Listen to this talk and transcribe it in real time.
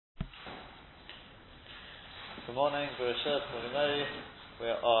Good morning, Bereshit, Mori. We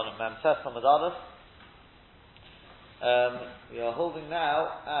are on Memses Hamad Aleph. We are holding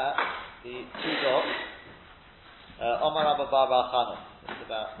now at the two dots. Omar Abba Bar Chano. It's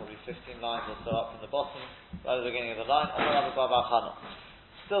about probably 15 lines or so up from the bottom, right at the beginning of the line. Omar Abba Bar Chano.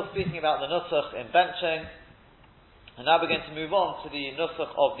 Still speaking about the nusach in benching, and now we're going to move on to the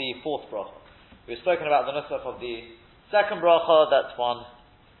nusach of the fourth bracha. We've spoken about the nusach of the second bracha. That's one.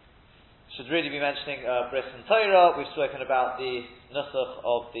 Should really be mentioning Bris and Torah. We've spoken about the nusach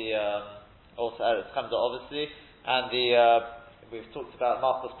of the also Eretz Chamda, obviously, and we've talked about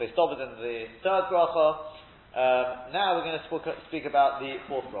Malchus Beis David in the third bracha. Now we're going to speak about the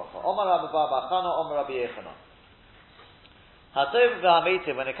fourth bracha. Omar Rabbi Bar Chana, Omar Rabbi Yechanan. Hatov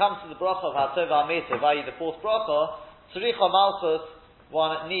v'Hametiv. When it comes to the bracha of Hatov v'Hametiv, i.e. the fourth bracha, Tzricha Malchus,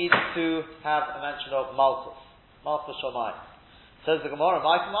 one needs to have a mention of Malchus Shamayim. Says the Gemara,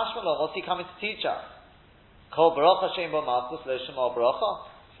 what's he coming to teach us? Kol bracha shein bo malchus lo shema bracha.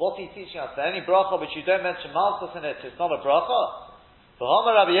 What's he teaching us? That any bracha which you don't mention malchus in it, it's not a bracha.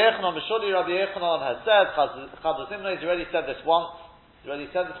 V'homer Rabbi Yechanan, b'shuli Rabbi Yechanan has said, Chazazimna, he's already said this once. He's already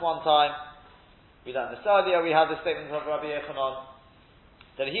said this one time. We learned this earlier. We had the statement of Rabbi Yechanan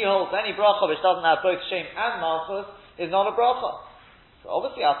that he holds any bracha which doesn't have both shem and malchus is not a bracha. So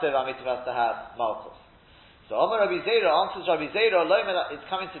obviously, Atov Amitiv has to have malchus. So Omar Rabbi Zera answers Rabbi Zera, it's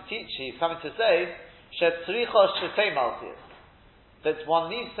coming to teach, he's coming to say, Shetzricha Shetei Malchus. That one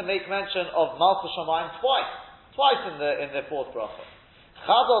needs to make mention of Malchus Shamayim twice in the fourth bracha.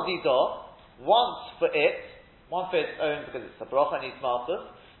 Chadol Dido, once for its own, because it's a bracha and needs Malchus.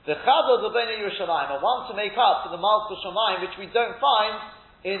 The Chadol B'nei Yerushalayim, and one to make up for the Malchus Shamayim, which we don't find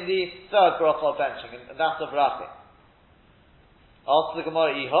in the third bracha of benching, and that's of Rachim. Asks the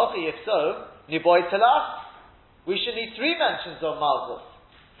Gemara, if so, Niboy Telach, we should need three mentions of Malchus.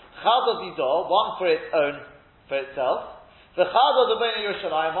 Chadol Dido, one for its own, for itself. The Chadol B'nei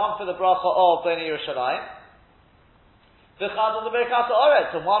Yerushalayim, one for the bracha of B'nei Yerushalayim. The Chadol B'Berkat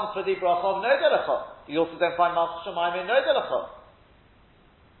Ha'aretz, and one for the bracha of Nodelecha. You also don't find Malchus Shamayim in Nodelecha.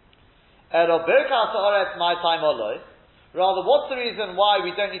 Ero Berkat Ha'aretz, my time oloi. Rather, what's the reason why we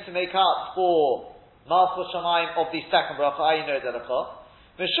don't need to make up for Malchus Shamayim of the second bracha, i.e. Nodelecha?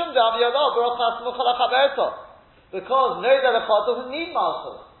 Mishum Daviyado Bracha Smucha L'Chaverto. Because Nodelecha doesn't need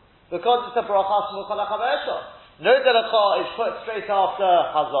Malchus. Because it's a bracha Smucha L'Chaverto. Nodelecha is put straight after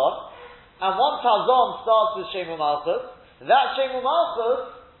Hazon. And once Hazon starts with Shemu Malchus, that Shemu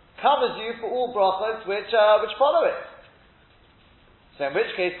Malchus covers you for all brachas which follow it. So in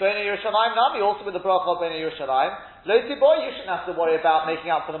which case, B'nei Yerushalayim Nami, also with the bracha of B'nei Yerushalayim, Lo Tiboy, you shouldn't have to worry about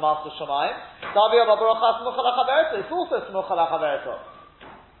making up for the Malchus Shamayim. Daviyah Bracha Smucha L'Chaverto, it's also Smucha L'Chaverto.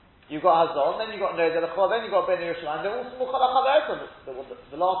 You've got Hazon, then you've got Nodelecha, then you've got B'nei Yerushalayim, they're all Smucha L'Chaverto.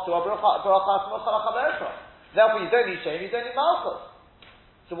 The last two are Bracha Smucha L'Chaverto. Therefore you don't need Shem, you don't need Malchus.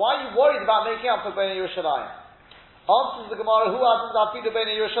 So why are you worried about making up for B'nei Yerushalayim? Answers the Gemara, who hasn't Afidu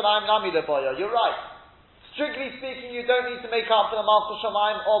B'nei Yerushalayim Nami Leboya? You're right. Strictly speaking, you don't need to make up for the Malchus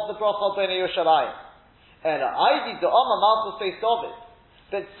Shamayim of the Bracha of B'nei Yerushalayim. Ela, I did the Amma Malchus Beis David.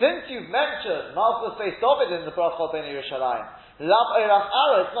 But since you've mentioned Malchus Beis David in the Bracha of B'nei Yerushalayim, Lav Eirach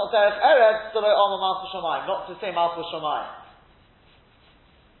Eretz, not Derech Eretz, so Amma Malchus Shamayim, not to say Malchus Shamayim.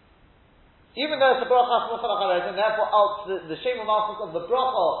 Even though it's a Bracha Smucha L'Chaverto, and therefore the Shem of Malchus of the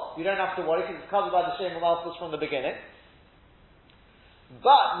Bracha, you don't have to worry, because it's covered by the Shem of Malchus from the beginning.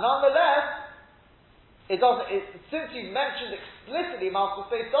 But nonetheless, since you mentioned explicitly Malchus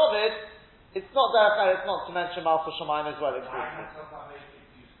Beis David, it's not Derech Eretz not to mention Malchus Shamayim as well explicitly.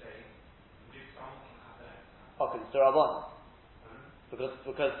 Okay, it's D'Rabbanan. Because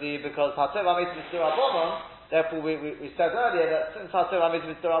Hatov Amitiv is D'Rabbanan, therefore we said earlier that since Hatov Amitiv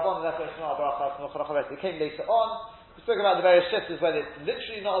is D'Rabbanan, therefore it's not a bracha Smucha L'Chaverto. It came later on. We spoke about the various shifts whether it's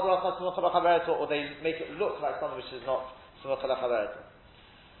literally not a bracha Smucha L'Chaverto or they make it look like something which is not Smucha L'Chaverto.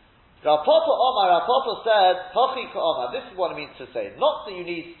 Rav Papa Omar, Rav Papa said, Hachi Ka'omar, this is what it means to say. Not that you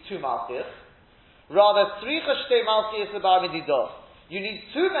need two Malchus, rather Tzricha Shtei Malchus L'Bar Mididah. You need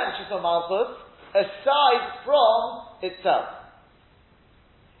two mentions of Malchus aside from itself.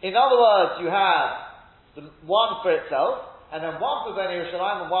 In other words, you have the one for itself, and then one for B'nei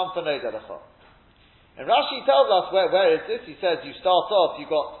Yerushalayim, and one for Nodelecha. And Rashi tells us where is this? He says you start off, you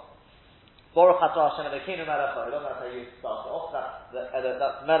got Baruch Atah Hashem Elokeinu Melech Haolam. That's how you start off.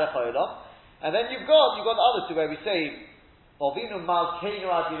 That's Melech Haolam. And then you've got the other two where we say Ovinu Malkeinu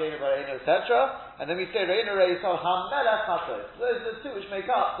Ad Yireinu V'Reinu, etc. And then we say Reinu Reisol HaMelech Hatov. Those are the two which make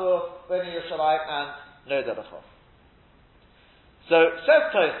up for B'nei Yerushalayim and Nodelecha. So, says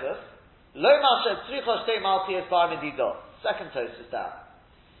Tosfos, Lo Mashet Tzricha Shtei Malchus Bar Mididah. Second Tosfos down.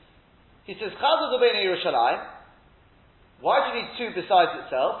 He says, Chazal B'nei Yerushalayim, Why do you need two besides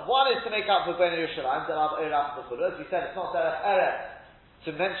itself? One is to make up for Ben Yerushalayim, as we said, it's not Derech Eretz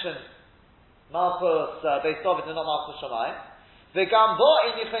to mention Malchus Beis David and not Malchus Shamayim. V'gam bo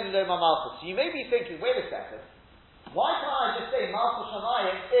in Yichin Lema Malchus. So you may be thinking, wait a second, why can't I just say Malchus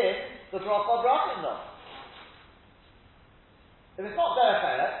Shamayim in the Bracha Brachim though? If it's not Derech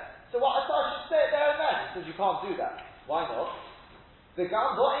Eretz, so I should say it there and then. He says you can't do that. Why not?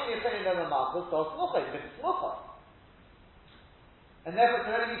 V'gam bo in Yichin Lema Malchus, so it's Smucha, if it's Smucha. And therefore it's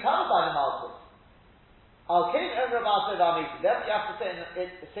already covered by the Malchus. Al Kain Omer Ba'aseh Ba'amitiv. Therefore you have to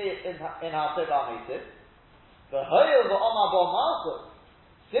say it in Ha'aseh Ba'amitiv. V'hoyel v'omar bo Malchus.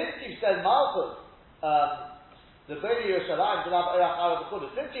 Since you said Malchus, the Bnei Yerushalayim,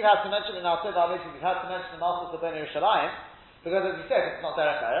 since you had to mention in Ha'aseh Ba'amitiv, you had to mention the Malchus of Bnei Yerushalayim, because as you said, it's not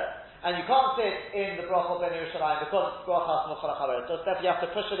Derech Eretz, and you can't say it in the Bracha of Bnei Yerushalayim because it's Bracha Smucha L'Chaveros. So therefore you have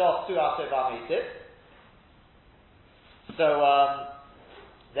to push it off to Ha'aseh Ba'amitiv. So,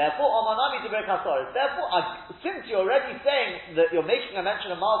 therefore, Omanami Debrek HaSoris. Therefore, since you're already saying that you're making a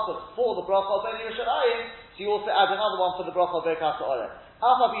mention of Malchus for the Bracha of Ben Yerushalayim, so you also add another one for the Bracha of Debrek HaSoris.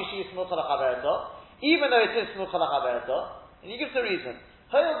 Even though it is Smucha L'Chaveros, and he gives the reason.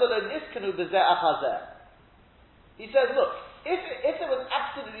 He says, look, if there was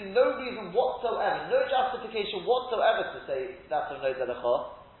absolutely no reason whatsoever, no justification whatsoever to say that's of no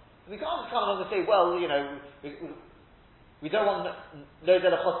Zedachah, we can't come along and say, well, you know, we don't want no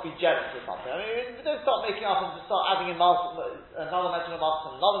Zedachah to be jealous or something. I mean, we don't start making up and start adding in Malchus, another mention of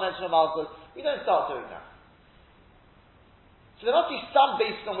Malchus, another mention of Malchus. We don't start doing that. So there must be some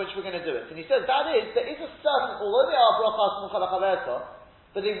basis on which we're going to do it. And he says there is a certain, although they are brachas Smucha L'Chaveros,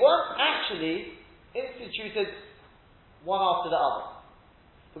 but they weren't actually instituted one after the other.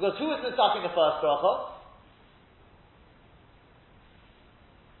 Because who is Nisach in the first bracha?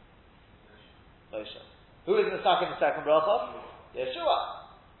 Moshe. Who is Nisach in the second bracha? Yeshua.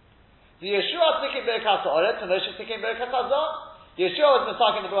 The Yeshua thinking Berkat Ha'aretz, and Moshe thinking Berkat Hazon. Yeshua was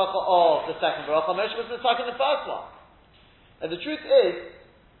Nisach in the bracha of the second bracha, Moshe was Nisach in the first one. And the truth is,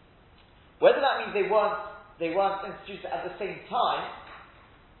 whether that means they weren't instituted at the same time,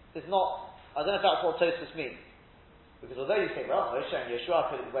 is not, I don't know if that's what Tosfos means. Because although you say, well, Moshe and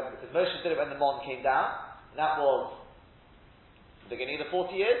Yeshua could have went, because Moshe did it when the Mon came down, and that was the beginning of the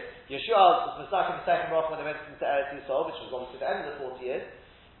 40 years. Yeshua was Masach in the second bracha when they went into Eretz Yisrael, which was obviously the end of the 40 years.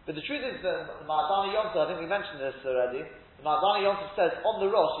 But the truth is that the Ma'adani Yom Tov, I think we mentioned this already, the Ma'adani Yom Tov says on the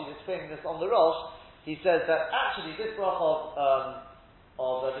Rosh, he's explaining this on the Rosh, he says that actually this bracha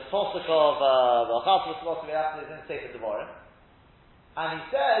of the Tosuk of V'achas V'smos V'yachne is in Sefer Devarim, and he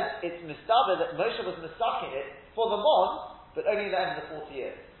says it's mistaber that Moshe was Masach in it for the Mon, but only at the end of the 40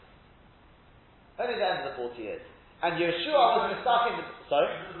 years. Only at the end of the 40 years. And Yeshua was Masach in the... Sorry?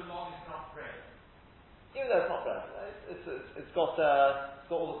 Even though the Mon is not bread. Even though it's not bread. It's got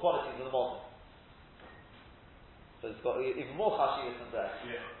all the qualities of the Mon. So it's got even more chashivas than bread.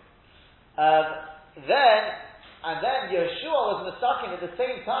 Yeah. Then Yeshua was Masach in at the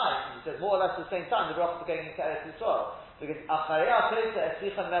same time, he says more or less at the same time, the Bracha going into Eretz Yisrael. Because Acharei Pesa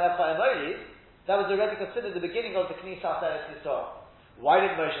Esichan Melech HaEmori, that was already considered the beginning of the Knisas Eretz Yisrael. Why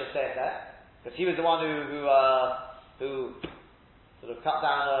did Moshe say that? Because he was the one who sort of cut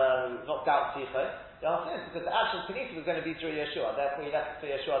down, knocked out Sichon. The answer is because the actual Knesset was going to be through Yeshua, therefore he left it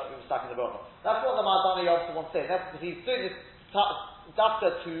for Yeshua to be stuck in the Bracha. That's what the Ma'adani Yom Tov wants to say. That's because he's doing this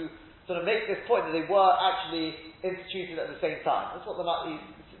dafka to sort of make this point that they were actually instituted at the same time. That's what he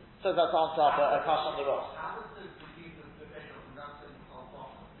says that's answer up a kash on the Rosh. How is the disease of the Bishop of Nutson on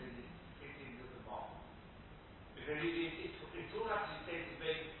bottom really fitting with the Mon? Because it's all actually said to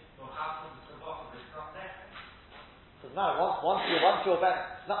be no half of the bottom, but it's not necessary. So no, once you're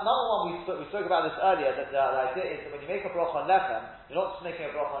back, another one we spoke about this earlier, that the idea is that when you make a bracha on lechem, you're not just making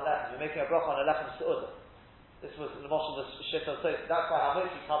a bracha on lechem, you're making a bracha on a lechem su'udah. This was the Moshe the Shit of Tosfos. That's why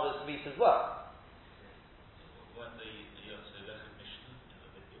Hamosi covers meat as well. When the lechem Mishnah in the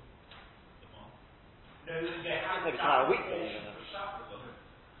video, the Mon. No, they have Maybe tomorrow week then, even.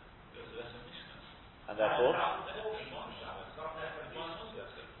 And therefore,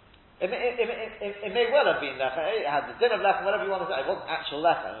 it may well have been lechem. It had the din of lechem, whatever you want to say. It wasn't actual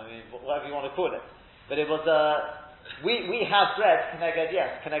lechem. I mean, whatever you want to call it. But it was. We have bread keneged,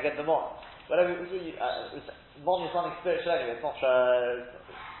 yes, keneged the Mon. Whatever. Mon is something spiritual anyway. It's not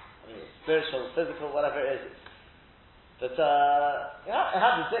spiritual, physical, whatever it is. But it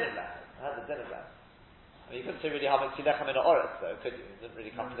had the din of lechem. It had the din of lechem. I mean, you couldn't say really how much lechem in an oretz, though, could you? It didn't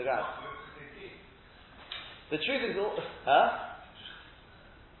really come to the ground. The truth is, huh?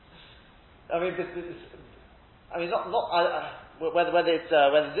 I mean, whether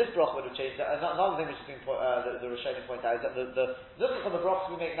this bracha would have changed that. Another thing which has been the Rishonim point out is that the nusach of the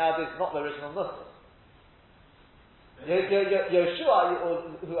brachas we make nowadays is not the original nusach. Yeshua,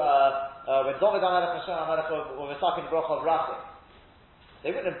 when David HaMelech and Shlomo HaMelech were masaking the bracha of Rachim,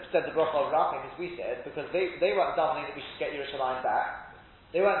 they wouldn't have said the bracha of Rachim as we said, because they weren't davening that we should get Yerushalayim back.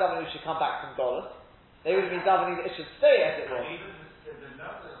 They weren't davening we should come back from Golus. They would have been davening that it should stay as it was. Even the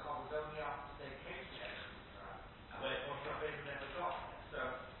nusach was only after they came to Eretz, and they never got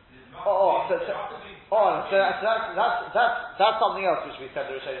there. That's something else which we said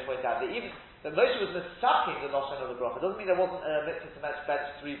the Rishonim point out. That Moshe was mistaking the notion of the bracha. It doesn't mean there wasn't a mitzvah to bench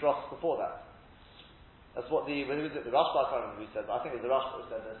 3 brachas before that. That's what the Rashba, I can't remember who said, but I think it was the Rashba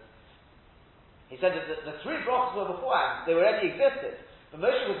who said this. He said that the 3 brachas were beforehand, they already existed. But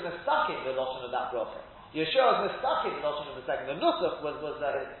Moshe was mistaking the notion of that bracha. Yeshua was mistaking the notion of the second. The nusach was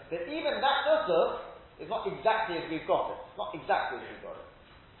that even that nusach is not exactly as we've got it. It's not exactly as we've got it.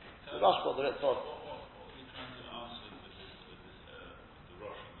 The Rashba, the Ritzvah. What are you trying to answer with the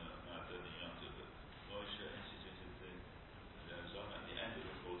Rosh and the Yom Tov that Moshe instituted the Zon at the end of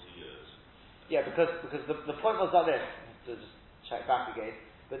the 40 years? Yeah, because the point was that this, to just check back again,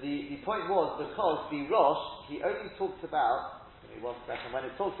 but the point was because the Rosh, he only talks about, give me 1 second, when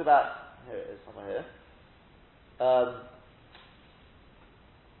it talks about, here it is, somewhere here,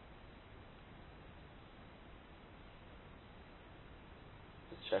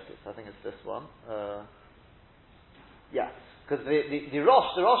 just check it, I think it's this one, yeah, because the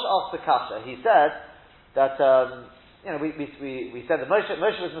Rosh asked the Kasha, he said that, we said that Moshe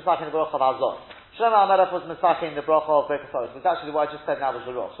was masaking the bracha of Hazon. Shlomo HaMelech was masaking the bracha of Birkas Haros. Which actually what I just said now was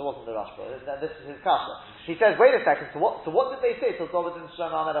the Rosh. It wasn't the Rosh. This is his kasha. He says, wait a second. So what did they say till David and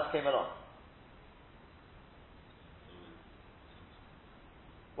Shlomo HaMelech came along?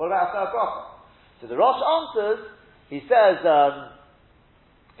 What about a third bracha? So the Rosh answers. He says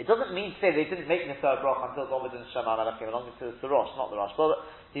it doesn't mean to say they didn't make the third bracha until David and Shlomo HaMelech came along. It's the Rosh, not the Rosh. But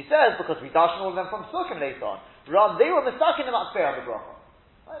he says because we darshan all of them from Sukkim later on. They were mistaken about Tzvei on the bracha.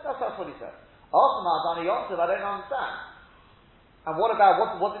 Right? That's what he said. After Ma'adani Yontiv, I don't understand. And what about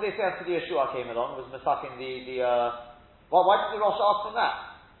what did they say after the Yeshua came along? Was mistaken why did the Rosh ask them that?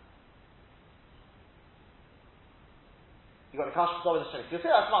 You got the Kash David and Shlomo. You'll say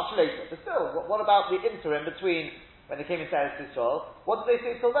that's much later, but still, what about the interim between when they came into Eretz Yisrael? What did they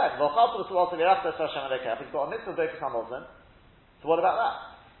say till then? He's got a mitzvah Birkas Hamazon. So what about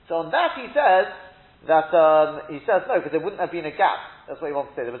that? So on that he says no, because there wouldn't have been a gap. That's what he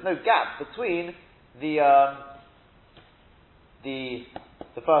wants to say. There was no gap between the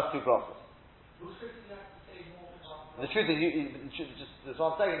first 2 brachos. The truth is, that's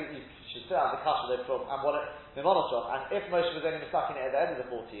what I'm saying. You should sit out the kasha there from and the monoshot. And if Moshe was only mistaken it at the end of the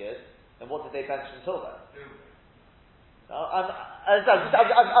 40 years, then what did they bench until then?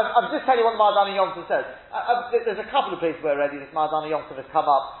 I'm just telling you what the Ma'adani Yom Tov says. There's a couple of places where already this Ma'adani Yom Tov has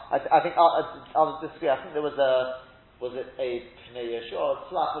come up. I think I'll disagree. I think there was it a Pnei Yeshua or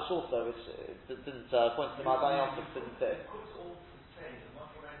Tzlach which also didn't point to the Ma'adani Yom Tov didn't fit.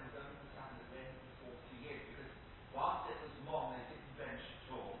 Whilst it was Mom, they didn't bench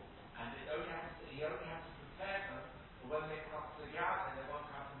at all, and he only had to prepare them for when they come to the Yad, and they won't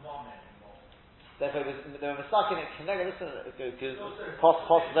have the Mom anymore. Therefore, they were mistaken it. Listen,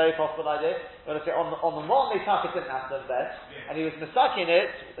 very possible idea. But say on the Mom, they didn't have them bench, and he was mistaken it.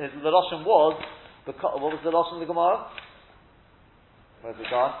 The Lashon was what was the Lashon of the Gemara? Where's it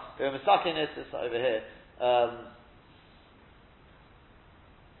gone? They were mistaken it. It's not over here.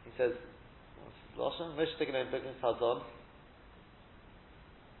 He says. Lashon, Moshe taken in Birkas Hazon.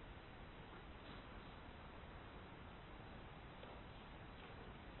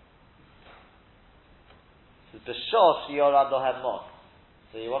 It's B'shosh Yorad Lohem Mon.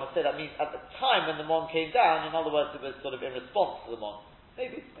 So you want to say that means at the time when the Mon came down, in other words, it was sort of in response to the Mon.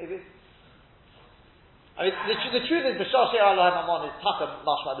 Maybe. I mean, the truth is B'shosh Yorad Lohem Mon is Taka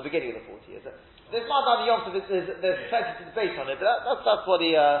Mashma at the beginning of the 40 years. There's Ma'adani Yom Tov, there's plenty to debate on it, but that's what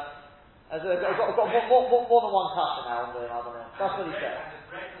he. I've got more than one kasha now on the Ma'adani. That's what he said. And the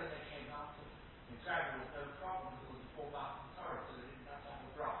bread when they came out in Israel was no problem because it was before Mount Torah, so they didn't have to have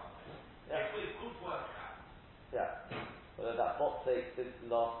a bracha. Yeah. It could work out. Yeah. Whether that bot steak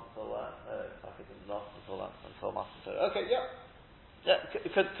didn't last until that. It didn't last until Mount Torah. Okay, yeah. Yeah,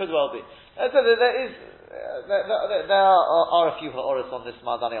 could well be. So there are a few ha'oras on this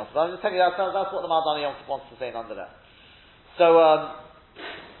Ma'adani Yom Tov. I'm just telling you that's what the Ma'adani Yom Tov wants to say nonetheless. So,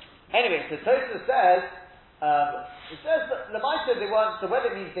 anyway, so Tosfos says, it says that Lamaita they weren't. So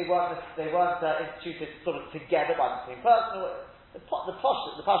whether it means they weren't instituted sort of together by the same person, the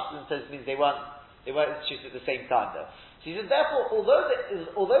Pashtus means they weren't instituted at the same time though. So he says, therefore, although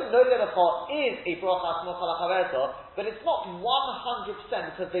no delacha is a bracha smucha lachaverta, but it's not 100%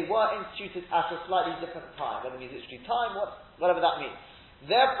 because they were instituted at a slightly different time, whether it means literally time, whatever that means.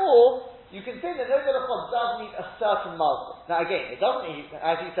 Therefore, you can say that no delacha does need a certain malchus. Now again, it doesn't need,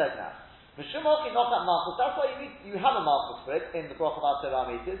 as he says now, Mishumaki not that malchus, that's why you have a malchus for it in the bracha of Tzedar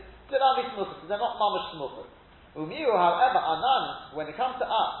Mitzvahs, Tzedar Mitzvahs, they're not mamash smuchas. Umiru, however, anan, when it comes to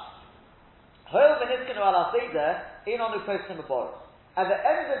us, at the end of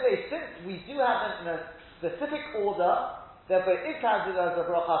the day, since we do have them in a specific order, therefore it is counted as a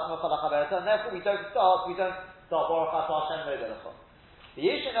bracha smucha lachaverta, and therefore we don't start Baruch Atah Hashem no delacha. The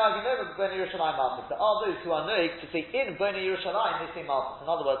Yishin argument with Bnei Yerushalayim Malchus. There are those who are noig to say in Bnei Yerushalayim they say Malchus. In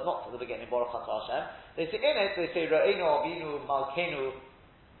other words, not at the beginning Baruch Atah Hashem. They say in it they say Ra'enu, Avinu, Malkenu.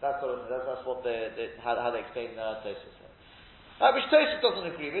 That's what how they explain Tosfos. Which Tosfos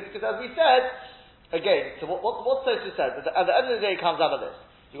doesn't agree with, because as we said, again, so what Tosfos says, at the end of the day it comes out of this.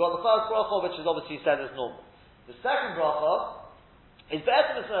 You've got the first bracha, which is obviously said as normal. The second bracha is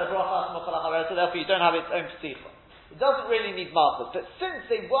be'etzem a bracha smucha lachaverta, therefore you don't have its own psicha. It doesn't really need malchus, but since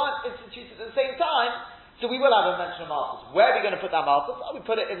they weren't instituted at the same time, so we will have a mention of malchus. Where are we going to put that malchus? Oh, we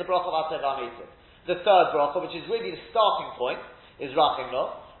put it in the bracha of Tzedar Mitzvahs. The third bracha, which is really the starting point, is Rachim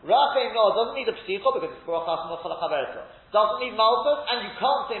Lo. Rachim Lo doesn't need a psicha because it's bracha smucha lachaverta. Doesn't need malchus, and you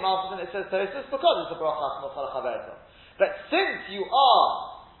can't say malchus and it says Tosfos because it's a bracha smucha lachaverta. But since you are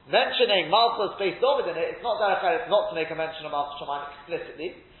mentioning malchus based David in it, it's not derech not to make a mention of malchus Shamayim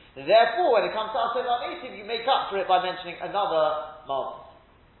explicitly. Therefore, when it comes to Tzedar Mitzvahs, you make up for it by mentioning another malchus.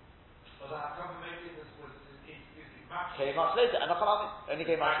 Well, that confirmation was came much later, and only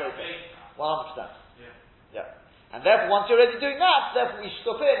came much later. 100%. Yeah. And therefore, once you're already doing that, therefore we should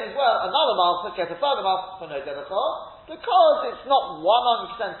stop in as well another malchus, get a further malchus for no delacha, because it's not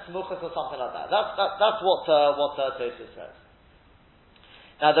 100% smuchas or something like that. That's what Tosfos says.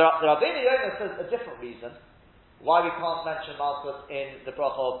 Now, the Rabbeinu Yonah says a different reason why we can't mention malchus in the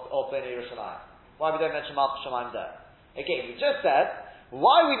bracha of Bnei Yerushalayim. Why we don't mention malchus Shamayim there. Again, we just said,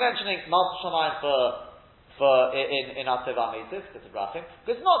 why are we mentioning malchus Shamayim in our Tzedar Mitzvahs, because of Rachim?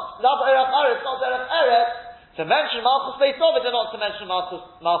 Because it's not Lav Erech Eretz, not Erech Eretz, to mention malchus Beis David and not to mention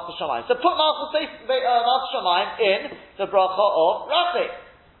malchus Shamayim. So put malchus Shamayim in the bracha of Rachim.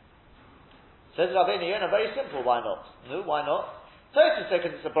 Says Rabbeinu Yonah, very simple, why not? No, why not? Tosfos says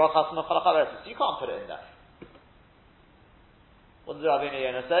because it's a bracha smucha lachaverta, so you can't put it in there. What does Rabbeinu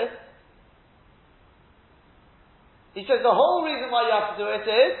Yonah say? He says the whole reason why you have to do it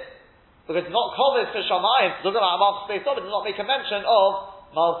is because it's not kovetz for Shamayim. It doesn't like Malchus Beis David. It does not make a mention of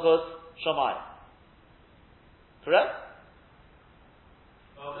Malchus Shamayim. Correct?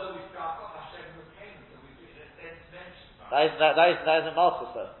 Although we start off Hashem with Canaan, so we in a sense mention that isn't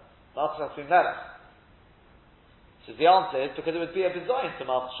Malchus though. Malchus has been Melech. So the answer is because it would be a bizoyin to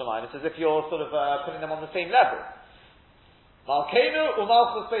Malchus Shamayim. It's as if you're sort of putting them on the same level. Malkenu or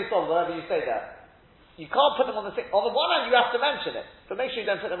Malchus Beis David, whatever you say there. You can't put them on the same. On the one hand, you have to mention it, but make sure you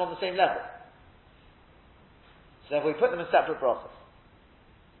don't put them on the same level. So therefore, we put them in separate brachas.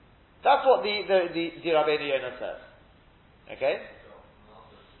 That's what the Rabbeinu Yonah says. Okay.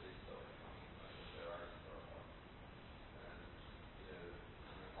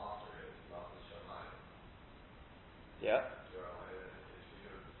 Yeah.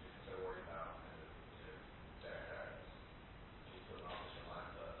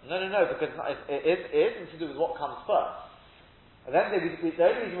 No, because it isn't to do with what comes first. And then the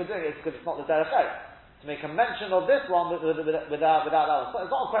only reason we're doing it is because it's not the derech eretz. To make a mention of this one without that one. So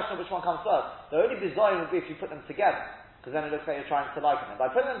it's not a question of which one comes first. The only design would be if you put them together, because then it looks like you're trying to liken them. By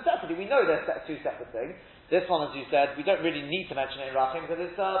putting them separately, we know they're two separate things. This one, as you said, we don't really need to mention it in Rachim because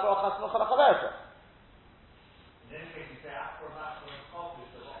it's Baruch Smucha lachaverta. In any case, you say after that, so what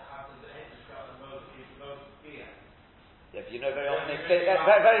happens at the end is got the most fear. Yeah, but you know, very often they say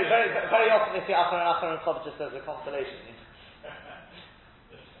very often they say Achar and Chav just as a consolation.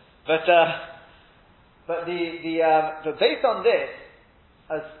 But based on this,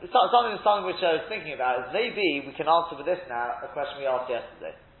 something which I was thinking about is maybe we can answer with this now a question we asked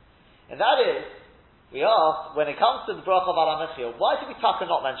yesterday, and that is we asked when it comes to the bracha of Al HaMechil, why did we taka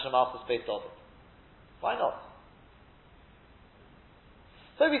not mention Malchus Beis David? Why not?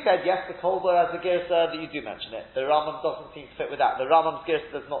 So we said, yes, the Kolber has a girsa that you do mention it. The Rambam doesn't seem to fit with that. The Rambam's girsa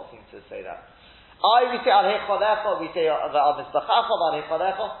does not seem to say that. We say Al-Hecholecha, we say Al-Mizbachacha,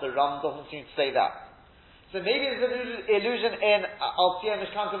 Al-Hecholecha. The Rambam doesn't seem to say that. So maybe there's an illusion in Al-Tziyah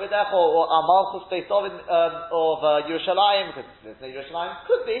Mishkan Kavedecha or Malchus Beis David of Yerushalayim, because there's no Yerushalayim.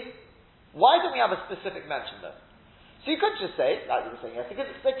 Could be. Why don't we have a specific mention though? So you could just say, like you were saying yesterday, because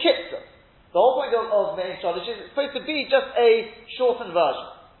it's the Kitzur. The whole point of Mein Shalish is it's supposed to be just a shortened version.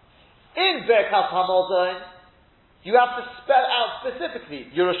 In Birkat Hamazon, you have to spell out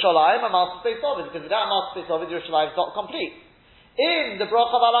specifically Yerushalayim and Master Beis David, because without Master Beis David, Yerushalayim is not complete. In the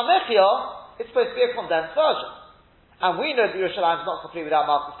Bracha of Alamechia, it's supposed to be a condensed version. And we know that Yerushalayim is not complete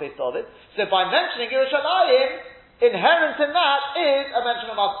without Master Beis David. So by mentioning Yerushalayim, inherent in that is a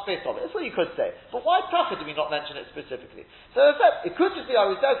mention of Master Beis David. That's what you could say. But why Taka do we not mention it specifically? So as I said, it could just be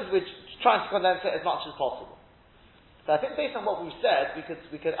Arizal because we're trying to condense it as much as possible. So I think based on what we've said, we could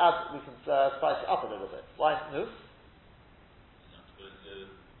spice it up a little bit. Why move?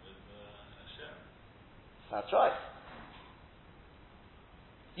 That's right.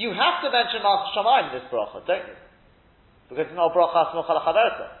 You have to mention Master Shamayim in this bracha, don't you? Because it's not a bracha smucha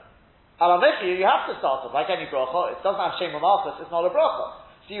l'chaverta. Alamechia, you have to start off, like any bracha, it doesn't have Shem Malchus, it's not a bracha.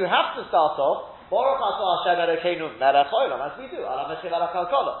 So you have to start off, Baruch Atah Hashem Elokeinu Melech Olam, as we do, Alamechia Melech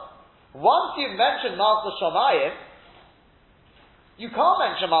Kalkola. Once you've mentioned Malchus Shamayim, you can't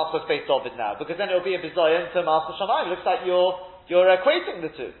mention Malchus Beis David now, because then it will be a bizoyan to Malchus Shamayim. It looks like you're equating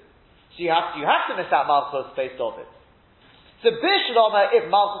the two. So you have to miss out Malchus Beis David. So Bishlama, if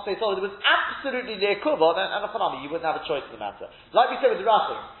Malchus Beis David was absolutely Le'ekuva, then you wouldn't have a choice in the matter. Like we said with the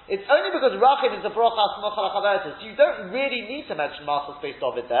Rachim, it's only because Rachim is a Brocha Smucha l'chaverta, so you don't really need to mention Malchus Beis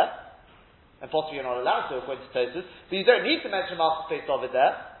David there, and possibly you're not allowed to according to Tosfos, but you don't need to mention Malchus Beis David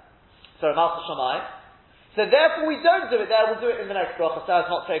there, so Malchus Shamayim. So therefore we don't do it there, we'll do it in the next Brocha, so as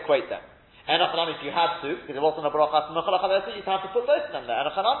not to equate them. And if you had to, because it wasn't a Brocha Smucha l'chaverta, you'd have to put both of them there, and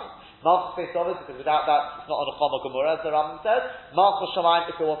Malchus Beis David, because without that, it's not on a Chama Gemara, as the Rambam says. Malchus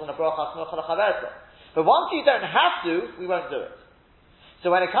Shamayim, if it wasn't a Bracha Smucha l'chaverta. But once you don't have to, we won't do it. So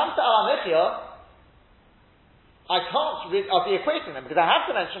when it comes to Alamechia, I'll be equating them, because I have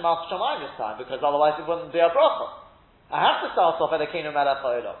to mention Malchus Shamayim this time, because otherwise it wouldn't be a Bracha. I have to start off Elokeinu Melech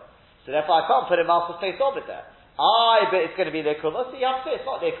Haolam. So therefore I can't put in Malchus Beis David there. But it's going to be Le'ekuva, so you have to say it's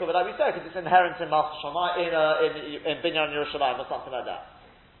not Le'ekuva like we said, because it's inherent in Malchus Shamayim, in Binyan Yerushalayim, or something like that.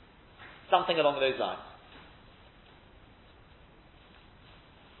 Something along those lines.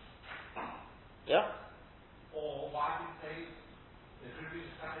 Yeah? Or why did they previous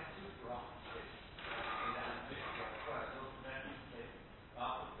time to drop it?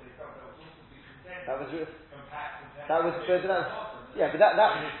 That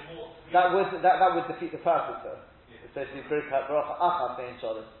would defeat the purpose though. Especially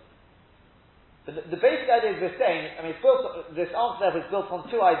but the basic idea is we're saying, this answer is built on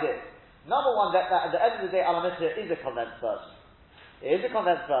two ideas. Number one, that at the end of the day, Alamechia is a condensed version. It is a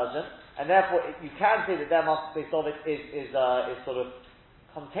condensed version, and therefore you can say that their Master Beis David is sort of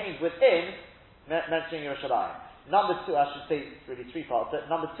contained within mentioning Yerushalayim. Number two, I should say, really three parts.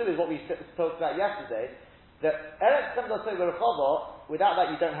 Number two is what we talked about yesterday, that Eretz Chemda Tzoi B'Rechava, without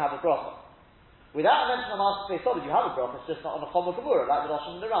that you don't have a bracha. Without mentioning Master Beis David, you have a bracha, it's just not on a Choma Gemura, like the Rosh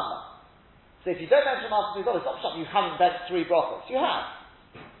and the Rambam. So if you don't mention Master Beis David, it's not something you haven't meant three brachas. You have.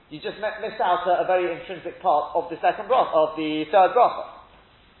 You just missed out a very intrinsic part of the second bracha, of the third bracha.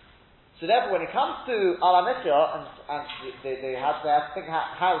 So therefore, when it comes to Alamechia, and they have to think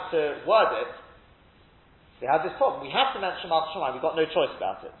how to word it, they have this problem. We have to mention Malchus Shamayim, we've got no choice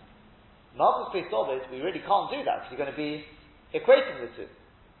about it. Malchus Beis David, we really can't do that, because you're going to be equating the two.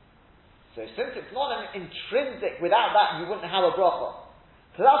 So since it's not an intrinsic, without that you wouldn't have a bracha.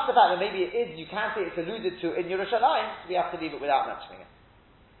 Plus the fact that maybe it is, you can say it's alluded to in Yerushalayim, we have to leave it without mentioning it.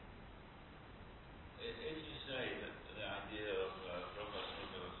 If you say that the idea of Bracha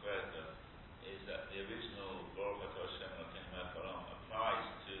Smucha l'chaverta is that the original Baruch Atah Hashem Elokeinu Melech Haolam applies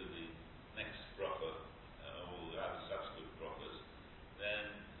to the next bracha, or the other subsequent brachas,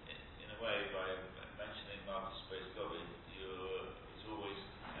 then in a way, by mentioning Malchus Beis David, it's always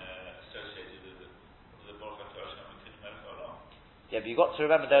associated with the Baruch Atah Hashem Elokeinu Melech Haolam. Yeah, but you've got to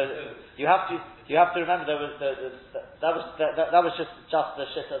remember you have to remember that was just the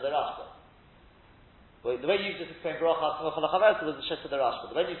shit of the Rashba. Well, the way you just explained Baruch Atah Hashem was the shit of the Rashba.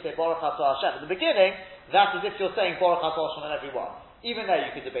 The way you say Baruch Atah Hashem at the beginning, that's as if you're saying Baruch Atah Hashem on everyone. Even there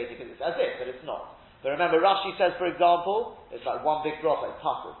you could debate it because it's as if, but it's not. But remember, Rashi says, for example, it's like one big bracha, it's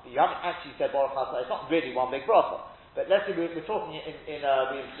pasuk. You haven't actually said Baruch Atah, it's not really one big bracha. But let's say we're talking we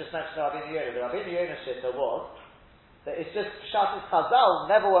just mentioned Rabbeinu Yonah. The Rabbeinu Yonah shitta was that it's just Pshatis Chazal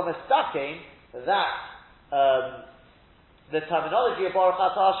never were mistaking that the terminology of Baruch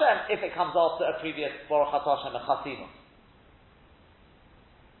Atah Hashem if it comes after a previous Baruch Atah Hashem and Chasimah.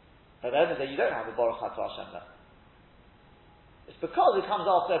 But then you don't have a Baruch Atah Hashem there. It's because it comes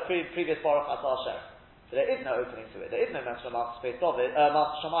after a previous Baruch Atah Hashem. So there is no opening to it. There is no mention of Malchus Beis David,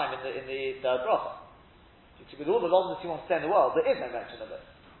 Malchus Shamayim in the bracha. With all the lozeness you want to say in the world, there is no mention of it.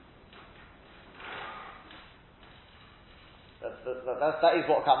 that is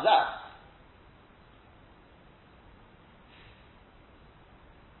what comes out.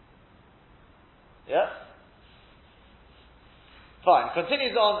 Yeah? Fine.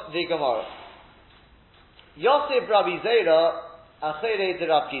 Continues on the Gemara. Yosef Rabbi Zera Achere de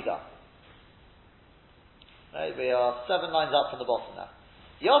Rav Gida. Right, we are 7 lines up from the bottom now.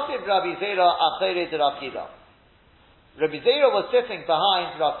 Yosef Rabbi Zera Achere de Rav Gida. Rabbi Zera was sitting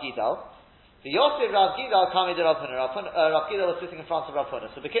behind Rav Gida. The Yosef Rav Gida coming to Rav Huna. Rav Gida was sitting in front of Rav Huna.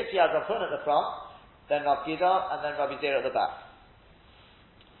 So Bekitzi had Rav Huna at the front, then Rav Gida, and then Rabbi Zera at the back.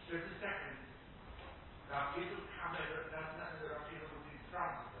 Just a second. Rav Gida coming, that's not the Rav Gida was in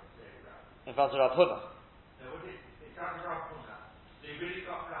front of Rav Zera. In front of Rav Huna. No, in front of Rav Huna. They really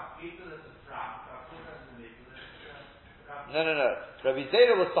got Rav Gida at the front, Rav Huna in the middle. No. Rabbi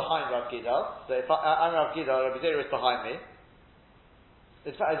Zera was behind Rav Gida. So if I'm Rav Gida, Rabbi Zera is behind me.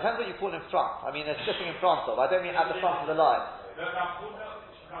 It depends what you call in front. I mean, they're sitting in front of. I don't mean at the front of the line.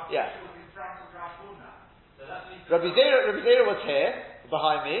 Yeah. Rabbi Zera was here,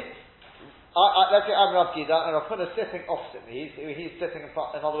 behind me. Let's say I'm Rav Gida, and Rav Huna is sitting opposite me. He's sitting in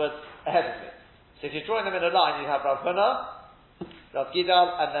front, in other words, ahead of me. So if you're drawing them in a line, you have Rav Huna, Rav Gida,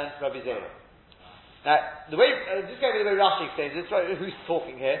 and then Rabbi Zera. Now, the way, just going to the way Rashi explains this, right, who's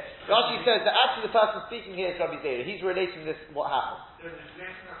talking here? Rashi says that actually the person speaking here is Rabbi Zera. He's relating this, what happened.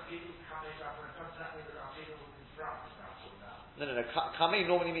 No. Coming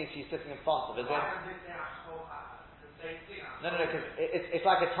normally means he's sitting in front of it. No, because it's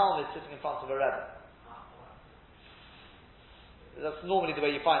like a Talmud sitting in front of a Rebbe. That's normally the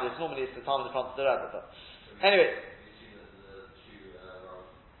way you find it. Normally it's the Talmud in front of the Rebbe. But anyway.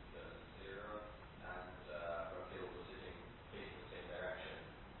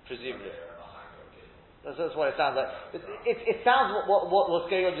 Presumably. That's what it sounds like. It sounds what was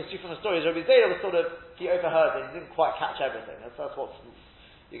going on. You see from the stories, Rabbi Zera was sort of, he overheard it, he didn't quite catch everything. That's what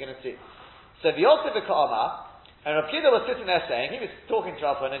you're going to see. So V'yosef v'ka'ama, and Rav Gida was sitting there saying, he was talking to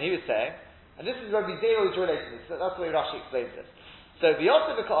Rav Huna, and he was saying, and this is Rabbi Zera who's relating this, so that's the way Rashi explains this. So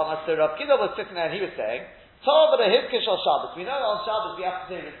V'yosef v'ka'ama, so Rav Gida was sitting there and he was saying, Tov v'hivkish al Shabbos. We know that on Shabbos we have to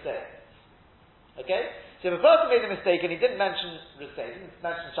say Ritzei. Okay? So if a person made a mistake and he didn't mention Ritzei, he didn't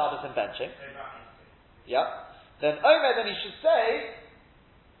mention Shabbos and benching, yeah, then he should say,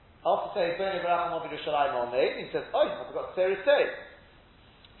 after saying B'nei Baracham Ovid Yerushalayim Omeid, he says, I forgot to say Ritzei.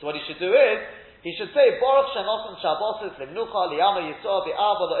 So what he should do is, he should say, Baruch Shem Osam Shabbosis Limnucha Liyama Yisrael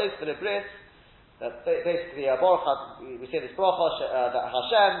V'Ava Lo'is V'Lebris. That basically, Baruch, we say this bracha that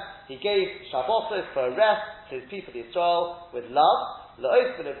Hashem, He gave Shabbosis for a rest to His people Yisrael with love.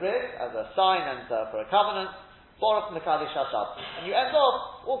 Lo'is v'lebris, as a sign and for a covenant, Baruch Mekadesh Hashab. And you end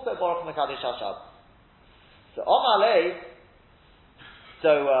off, also Baruch Mekadesh Hashab. So Omalei,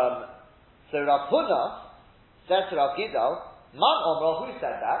 so Rav Huna said to Rav Gidal, Man Omra, who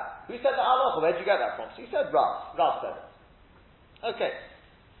said that? Who said the halacha? Where did you get that from? So he said Rav. Rav said it. Okay.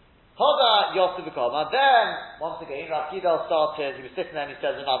 Hoda Yosef v'ka'ama. Then, once again, Rav Gidal started, he was sitting there and he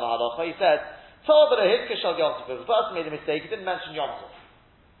says another halacha. He said, Told that a hizkish al Yom Tov. If the person made a mistake, he didn't mention Yom Tov.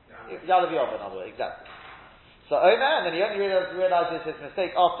 Yalav Yov, in other words, exactly. So Omer, and then he only realizes his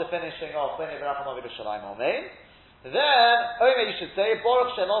mistake after finishing off B'nei Baracham Ovid Yerushalayim Omein. Then Omer, you should say,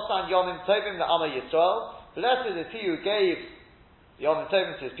 Baruch Shelosan Yomim Tovim LaAma Yisrael. Blessed is he who gave Yomim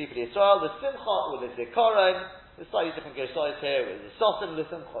Tovim to his people Yisrael. The Simcha with the Zikaron. There's slightly different Gershos here with the Sosim, the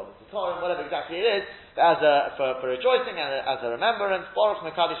Simcha, the Zikaron, whatever exactly it is. But for rejoicing and as a remembrance, Baruch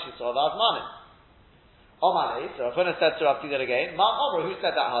Mekadesh Yisrael V'Azmanim. Omani, so Rav Huna said to Rav Gida again, Ma Omru, who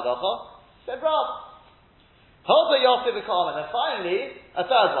said that halacha? Said Rav. Hoda Yosef v'ka'ama. And then finally, a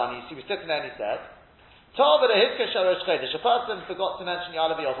third one, he was sitting there and he said, Tov v'hizkish al Rosh Chodesh. A person forgot to mention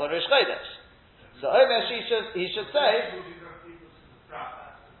Yalav Yov on Rosh Chodesh. So Omer, he should say,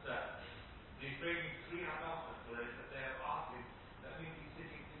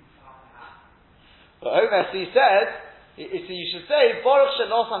 but Omer, he said, so you should say, Baruch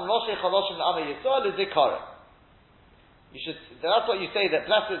Shenosan Moshe Chaloshim L'Ama Yisrael L'Zikaron. That's what you say, that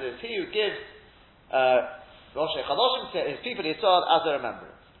blessed is he who gives Moshe Chaloshim to his people Yisrael as a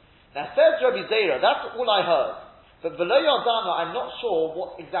remembrance. Now says Rabbi Zera, that's all I heard. But below Yodana, I'm not sure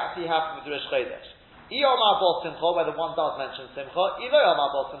what exactly happened with Rosh Chodesh. Iyomar Bol Simcha, whether one does mention Simcha, Iloyomar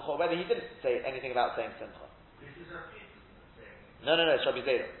Bol Simcha, whether he didn't say anything about saying Simcha. No, it's Rabbi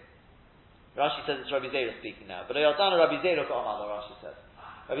Zera. Rashi says it's Rabbi Zera speaking now. But Yodana Rabbi Zera Ka'amar, Rashi says.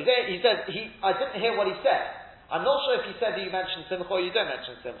 Rabbi Zera, he said, I didn't hear what he said. I'm not sure if he said that you mentioned Simcha or you don't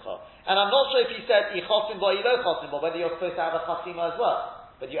mention Simcha. And I'm not sure if he said Ichosim Bo, Ilo Chosim Bo, whether you're supposed to have a Chasima as well.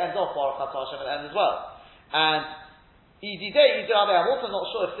 But you end off Baruch Atah Hashem at the end as well. And I'm also not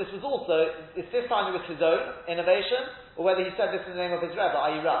sure if this time it was his own innovation, or whether he said this in the name of his Rebbe,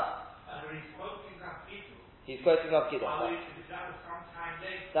 i.e. Rav. And he's quoting that people. He's quoting Rav Gidon.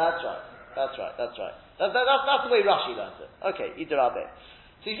 That's right. That's the way Rashi learns it. Okay, Idarabe.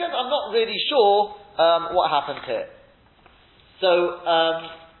 So he says, I'm not really sure what happened here. So,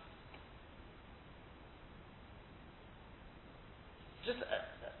 just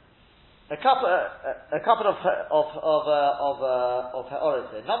a couple of ha'oras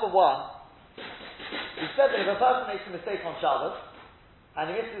here. Number one, he said that if a person makes a mistake on Shabbos and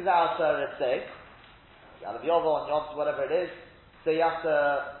he misses out, let's say, Yalav Yovo on Yom, whatever it is, so you have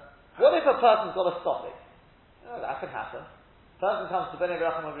to. What if a person's got a stopping? That can happen. A person comes to Bnei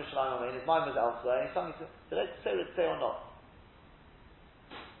Berachim of Yerushalayim and his mind was elsewhere, and he suddenly says, did I say or not?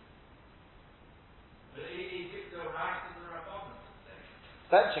 But he did go right to the Rabbanon.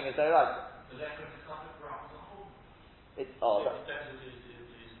 Benching is very right. So they're going to stop it from the home. It depends if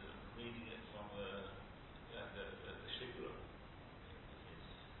he's reading it from the Shikra.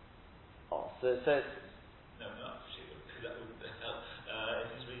 So it's, no, not Shikra, because that wouldn't help.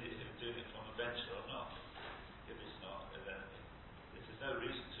 If he's doing it from a bench or not. If it's not, then if there's no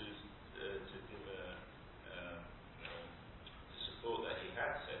reason to give to support that he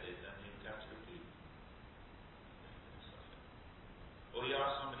had said it, then he would have to repeat. Or he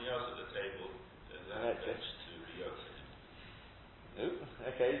asked somebody else at the table to have a bench to re-open it.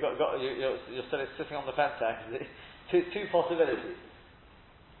 Okay, you're still sitting on the fence there. Two possibilities.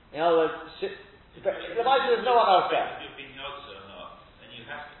 In other words, the Bible there's no one else there. If you've been Yotze or not, and you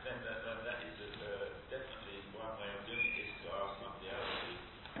have to, then that is definitely one way of doing it is to ask somebody else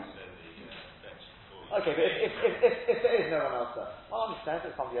to set the bench for you. Okay, but if there is no one else there, well, I understand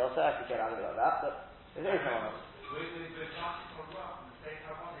if somebody else there, I could get out of it like that, but if there is no one else. We're talking for well, the same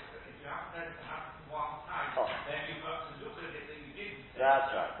harmonic, but if you haven't had it happen one time, then you've got to look at it that you didn't say. That's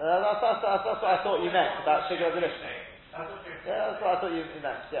right. That's what I thought you meant about Shigla Delishma. That's what you're saying. Yeah, that's what I thought you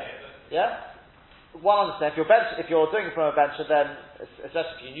meant. Yeah. One understand. If you're doing it from a bench, then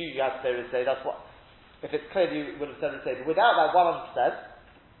especially if you knew you had to say that's what. If it's clear, you would have said it. But without that 100%,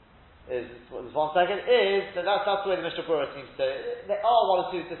 is that's the way the Mishnah Berurah seems to. There are one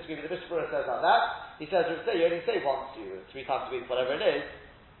or two disagree, but the Mishnah Berurah says like that. He says you only say once, 3 times a week, whatever it is.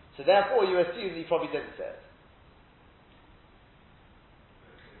 So therefore, you assume that you probably didn't say it.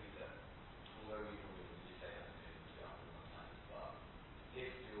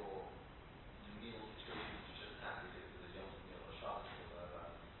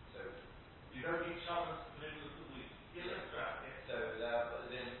 You don't need Shabbos in the middle of the week. Yeah, that's right. Yeah. So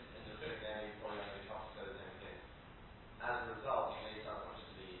then, in the sitting there, you probably have to talk to those everything. As a result, you may start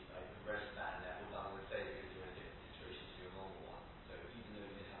consciously progressing that, and therefore that would say because you're in a different situation to your normal one. So even though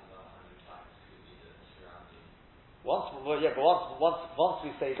you may have about 100 times, it could be the surrounding. Once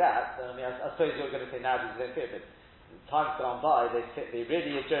we say that, then I suppose you're going to say now they don't fit, but time's gone by, they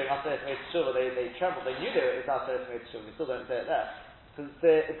really is during after estimated shuvah, they trembled, they knew it was after estimated shuvah, we still don't say it there. Because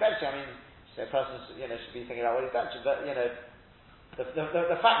eventually, a person should be thinking about what he's benching, but the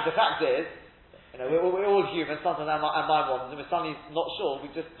fact is, we're all human. Sometimes our mind wanders, and we're suddenly not sure.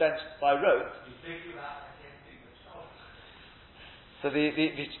 We just bench by rote. You figure out I can't think of Shabbos. So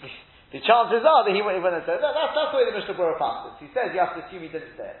the chances are that he went and said that's the way the Mishnah Berurah passes. He says you have to assume he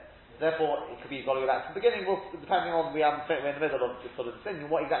didn't say it. Therefore, it could be you've got to go back to the beginning. Well, depending on we're in the middle of sort of decision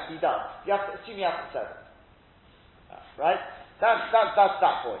what exactly he does. You have to assume he hasn't said it. Right? That's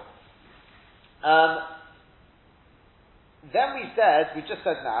that point. Then we just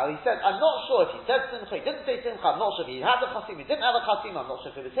said now, he said, I'm not sure if he said Simcha, he didn't say Simcha, I'm not sure if he had a Chasim, he didn't have a Chasim, I'm not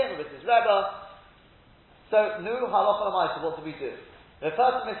sure if it was him or if it was his Rebbe. So, Nu Halacha L'Maisa, what do we do? The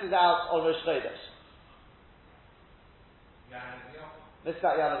person misses out on Rosh Chodesh. Misses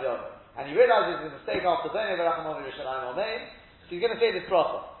out Yanav Yom. And he realizes his mistake after Bnei Berachim of Yerushalayim Amen. So he's going to say this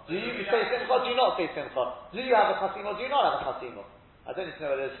bracha. Do you say Simcha, do you not say Simcha? Do you have a Chasim or do you not have a Chasim? I don't need to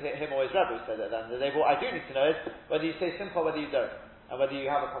know whether it's him or his Rebbe who said it then. I do need to know is whether you say Simcha or whether you don't. And whether you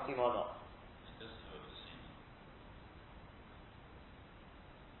have a Chasim or not.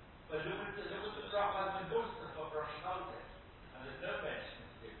 But look at the bracha in the Musaf of Rosh Chodesh. And there's no mention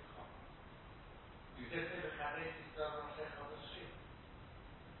of Simcha. You just say the Chadesh is done Rosh Chodesh.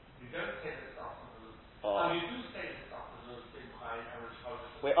 You don't say the stuff of the you do say the stuff of the Simcha in Rosh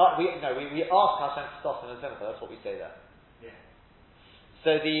Chodesh. We ask Hashem to stop in the Simcha, that's what we say there. Yeah.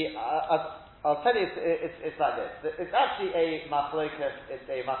 So I'll tell you, it's like this. It's actually a machlokas. It's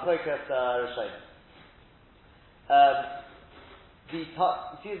a machlokas rishonim. See,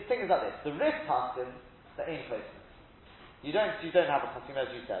 the thing is like this. The Rif paskin, the aim placement. You don't have a chasim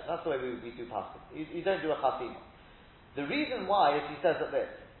as you said. That's the way we do paskin. You don't do a chasim. The reason why is he says like this.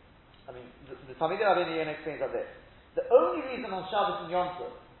 I mean, the Talmidei Rabbeinu Yon explains like this. The only reason on Shabbos and Yom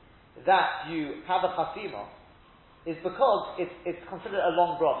Tov that you have a chasima is because it's considered a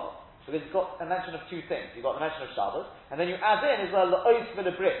long bracha. Because it's got a mention of two things. You've got the mention of Shabbos, and then you add in as well the oath for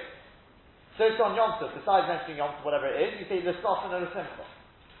the brit. So it's on Yom Tov, besides mentioning Yom Tov, whatever it is, you say the L'Sofen and the Simcha.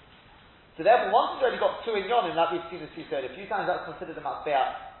 So therefore, once you've already got two in Yonim, like we've seen this said a few times, that's considered a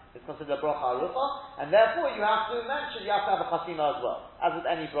Matzbeah, it's considered a Bracha Arucha, and therefore you have to mention, you have to have a Chasima as well, as with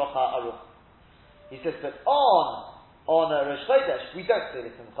any Bracha Arucha. He says, but on a Rosh Chodesh, we don't say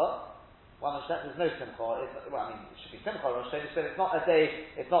the Simcha. Well, there's no Simcha. It should be Simcha on Rosh Chodesh, but it's not a day,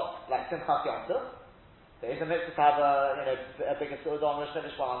 it's not like Simcha Yom Tov. There is a mitzvah to have a bigger Su'ud on Rosh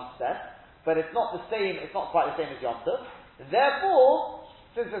Chodesh 100%, but it's not the same, it's not quite the same as Yom Tov. Therefore,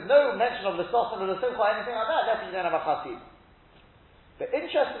 since there's no mention of the L'Sofen or the Simcha or anything like that, therefore you don't have a Chasim. But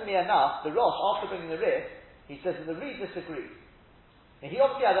interestingly enough, the Rosh, after bringing the Rif, he says that the Reed disagrees. And he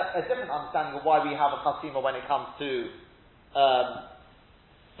obviously had a different understanding of why we have a Chasima when it comes to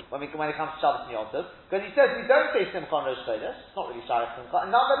when it comes to Shabbos and Yom Tov, because he says we don't say Simcha on Rosh Chodesh, it's not really Shayach Simcha,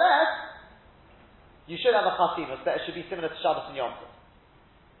 and nonetheless, you should have a Chasima, so that it should be similar to Shabbos and Yom Tov.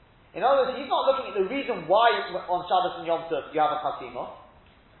 In other words, he's not looking at the reason why on Shabbos and Yom Tov you have a Chasima,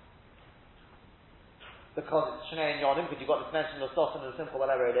 because it's Shnei and Yonim, because you've got this mention of L'Sofen and Simcha,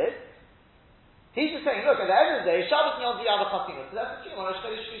 whatever it is. He's just saying, look, at the end of the day, Shabbos and Yom Tov you have a Chasima, so that's the on Rosh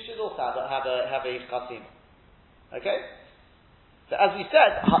Chodesh you should also have a Chasima. Okay? So as we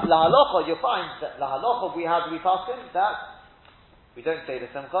said, La Halacha, you'll find that La Halacha, how do we pass in? That we don't say the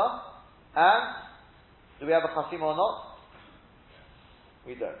Simcha, and do we have a Chasima or not?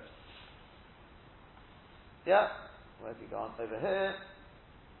 We don't. Yeah? Where's he gone? Over here.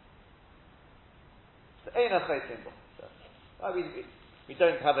 So, Ein Achai Simcha. We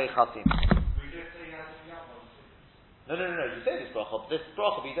don't have a Chasima. We just say as a young one. No. You say this bracha, but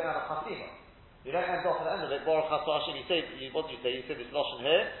you don't have a chasima. You don't end off at the end of it. Baruch Atah Hashem. What do you say? You say this lashon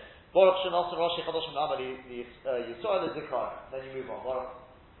here. Baruch Shenosan Roshi Chadosh Amar the Yisrael is Zikar. Then you move on. Baruch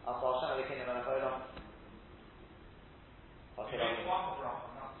Atah Hashem Elokeinu Melech Haolam.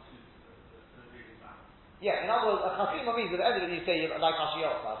 Yeah. In other words, a chasima means at the end of it you say like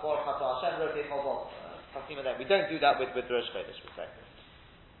Hashiyot. Baruch Atah Hashem Elokeinu Melech Chasima. Then we don't do that with Rosh Chodesh. We say.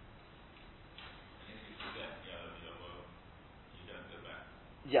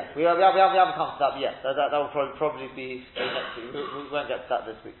 Yes, we haven't come to that yet. That will probably be next week. We won't get to that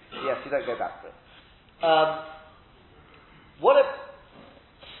this week. Yes, you don't go back to it. What if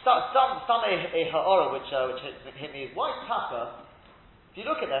some a ha'ora which hit me is why taka? If you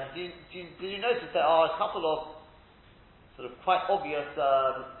look at them, did you notice there are a couple of sort of quite obvious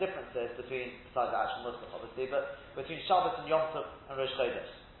differences between, besides the actual Muslim obviously, but between Shabbos and Yom Tov and Rosh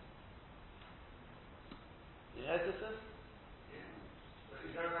Chodesh? Did you notice this?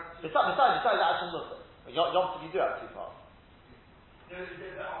 Besides the actual Muslim. Yom Tov you do have two parts. On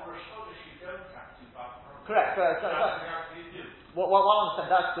Rosh Chodesh you don't have two parts. Correct. What I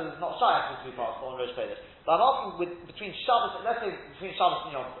understand, that's because it's not Shayach with two parts on Rosh Chodesh. But I'm asking between Shabbos, let's say between Shabbos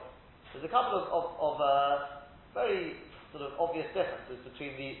and Yom Tov. There's a couple of very sort of obvious differences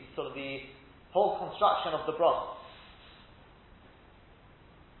between the whole construction of the bracha.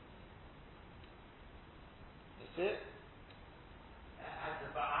 You see it?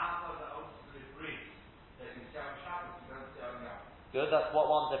 Good, that's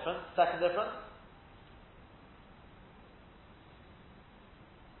one difference. Second difference?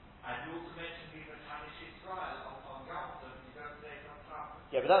 And you also mentioned even Hanish Israel on Yom Tov, you don't say it on Shabbos.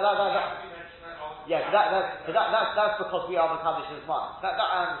 Yeah, but that's because we are the Kaddish Ismail. That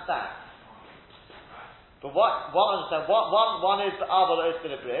I understand. But one is the Aval Ois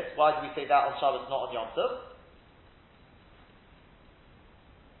B'Lebrit. Why do we say that on Shabbos, not on Yom Tov?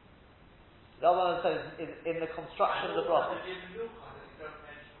 The other one says in the construction of the bracha.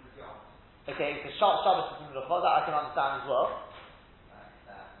 Okay, so Shabbos is in the Menucha, that I can understand as well.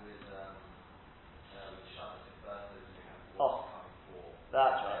 With Shabbos at first, you have Oh, coming for.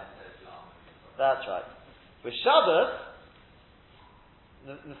 that's right. That's right. With Shabbos,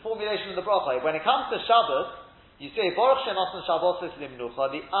 the formulation of the bracha, when it comes to Shabbos, you say Baruch Shenosan Shabbos is Limnucha,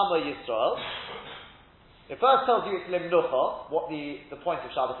 the Amma Yisrael. It first tells you it's Limnucha, what the point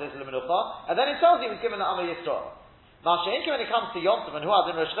of Shabbos is, Limnucha, and then it tells you it's given the Amma Yisrael. Masha'inka, when it comes to Yom Tov and who has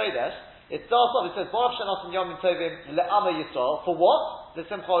in Rosh Chodesh, it starts off, it says Baruch Shenosan Yom Tovim le'Ama Yisrael. For what? The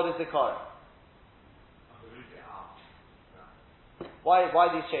Simcha or the Zikaron. Why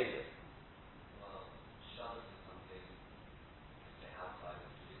these changes? Well, Shabbos is something outside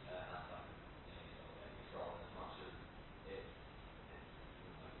of Yisrael as much as it's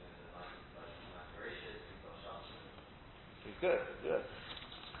like gracious, we've got Shabbos. Good.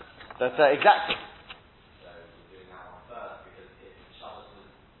 That's exactly. So we're doing that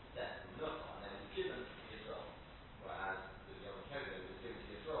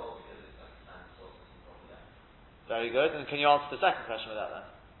Very good. And can you answer the second question with that then?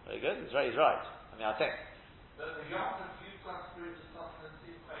 Very good. He's right. I mean, I think. The Yom Tov, you've got spiritual sustenance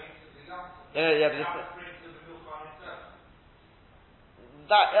in place of the Yom Tov. Yeah, but Spiritual Menucha on itself.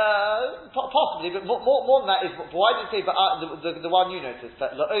 that possibly, but more than that is why did it say the one you noticed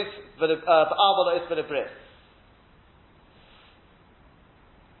that la'os ba'ava la'os v'lebris?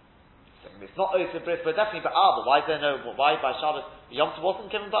 It's not os v'lebris, but definitely ba'ava. Why is there no? Why by Shabbos Yom Tov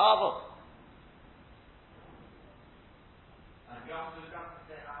wasn't given ba'ava? And Yom Tov doesn't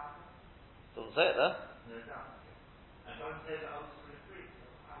say Ava. Doesn't say it there. No, it doesn't. And don't say the Os v'lebris.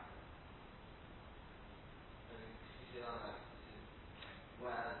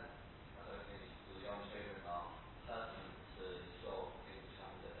 Whereas, I don't think the young children are pertinent to the historical things which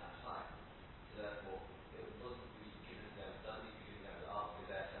happened at that time. So therefore, it doesn't need to be given to them after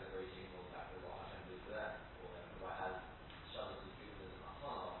they're celebrating or the fact that what Hashem did for them. Or whereas Shabbos was given as a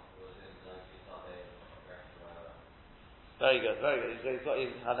matana, or as in like the Sunday or rest or whatever. Very good. I think he's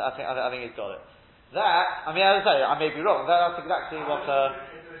got it. That, I mean, as I say, I may be wrong. That's exactly what.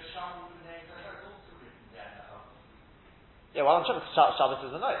 Yeah, well, I'm sure Shabbos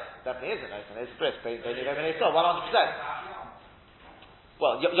is a note. Definitely is a note, and it's bris. 100%.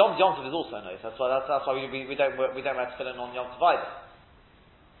 Well, Yom Tov is also a note. That's why we don't wear tefillin on Yom Tov either.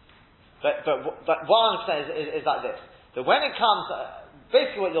 But 100% is like this. That when it comes,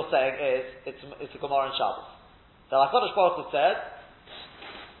 basically what you're saying is it's a Gemara in Shabbos. The HaKadosh Baruch Hu said,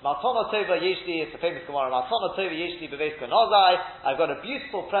 Matana Tova Yeshli, it's a famous Gemara. Matana Tova Yeshli Beveis Konozai. I've got a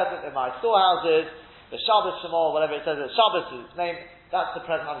beautiful present in my storehouses. The Shabbos Shemor, whatever it says, Shabbos is its name, that's the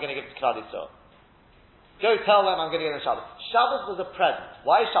present I'm going to give to Klal Yisrael. Go tell them I'm going to give them Shabbos. Shabbos was a present.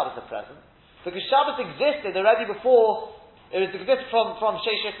 Why is Shabbos a present? Because Shabbos existed already before, it existed from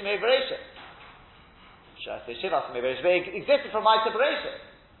Sheish Yismei Bereshit. Should I say Shivas Yismei Bereshit? It existed from my separation.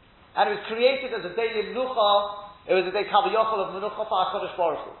 And it was created as a day of Menucha, it was a day Kaviyachol of Menucha for HaKadosh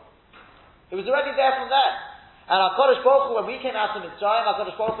Baruch Hu. It was already there from then. And HaKadosh Baruch Hu, when we came out of Mitzrayim,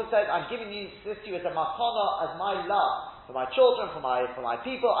 HaKadosh Baruch Hu said, I'm giving you this to you as a matana, as my love, for my children, for my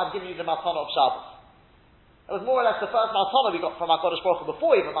people, I'm giving you the matana of Shabbos. It was more or less the first matana we got from HaKadosh Baruch Hu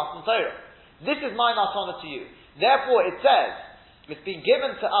before even Matan Torah. This is my matana to you. Therefore it says, it's been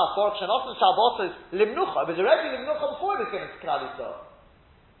given to us, Baruch Shenosan Shabbos is Limnucha. It was already Limnucha before it was given to Klal Yisrael.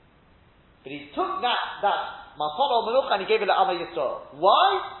 But he took that matana of Menucha and he gave it to Amma Yisrael.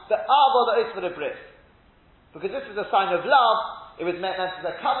 Why? The Ava the Ois for the Bris. Because this is a sign of love, it was meant as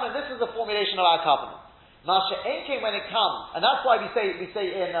a covenant, this is the formulation of our covenant. Masha Enke when it comes, and that's why we say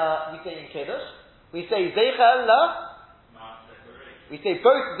in Kiddush, we say Zeichel we say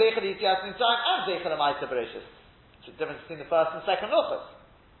both Zeichel Yitzias Mitzrayim and Zeichel Ma'aseh Bereshis. It's the difference between the first and second luchos.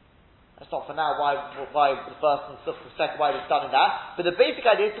 That's not for now why the first and the second, why it's done in that, but the basic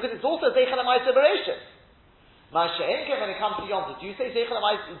idea is because it's also Zeichel Ma'aseh Bereshis. Masha Enke when it comes to Yom Tov, do you say Zeichel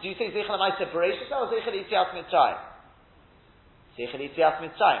Ma'aseh Bereshis or Zeichel Yitzias Mitzrayim? Zeichel Yitzias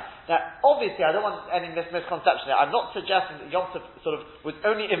Mitzrayim. Now, obviously, I don't want any misconception there. I'm not suggesting that Yom Tov sort of was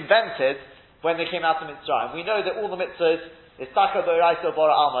only invented when they came out of Mitzrayim. We know that all the mitzvahs is Taka B'Oraisa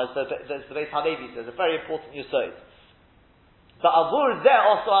Bora Alma, there's the Beis Halevi says, a very important yesod. But Avur Zeh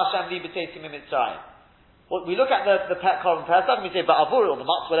also Hashem Li B'Teisim in Mitzrayim. Well, we look at the Korban Pesach and we say, but Avur, or the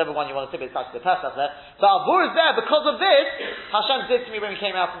Matzah, whatever one you want to say, but it's actually the Pesach there. But Avur is there because of this, Hashem did to me when we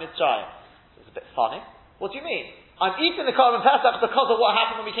came out from Mitzrayim. It's a bit funny. What do you mean? I'm eating the Korban Pesach because of what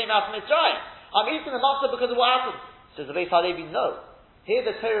happened when we came out from Mitzrayim. I'm eating the Matzah because of what happened. Says the Beis Halevi, no. Here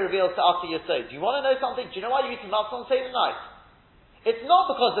the Torah reveals to us the Yesod. Do you want to know something? Do you know why you're eating Matzah on Seder night? It's not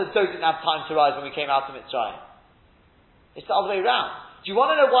because the dough didn't have time to rise when we came out from Mitzrayim. It's the other way around. Do you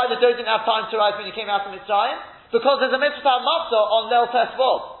want to know why the dough didn't have time to rise when you came out from Mitzrayim? Because there's a mitzvah matzah on Leil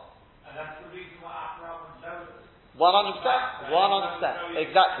Tesvov. And that's the reason why Abraham knows it. 100%.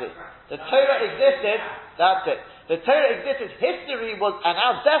 Exactly. The Torah existed, that's it. The Torah existed, history was, and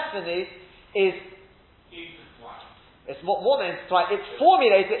our destiny is, it's more than intertwined, it's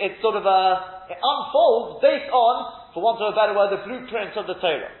formulated, it's sort of it unfolds based on, for want of a better word, the blueprint of the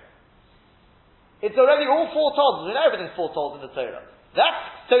Torah. It's already all foretold, we know everything's foretold in the Torah.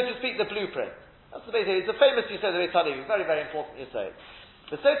 That's, so to speak, the blueprint. That's the basic. It's a famous Yisod, the Beis Halevi, very, very important Yisod.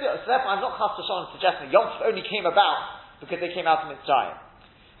 So therefore, I'm not Chas V'Shalom suggesting Yom Tov only came about because they came out from Mitzrayim.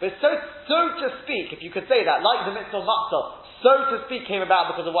 But so to speak, if you could say that, like the mitzvah matzah, so to speak, came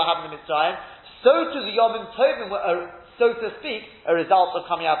about because of what happened in Mitzrayim, so to the Yom Tovim were, so to speak, a result of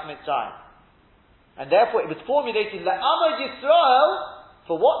coming out from Mitzrayim. And therefore, it was formulated L'Ama Yisrael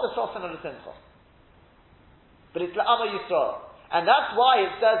for what? The Sosan of the Simcha. But it's L'Ama Yisrael. And that's why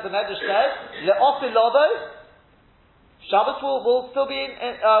it says, the Medrash says, Le'osi Lodo, Shabbos will still be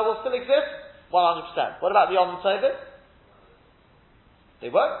will still exist. 100%. What about the Yom Tovim? They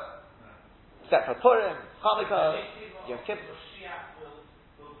won't. Except for Purim, Hanukkah, Yom Kippur.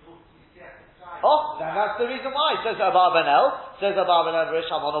 Oh, then that's the reason why. Says Abarbanel, Rish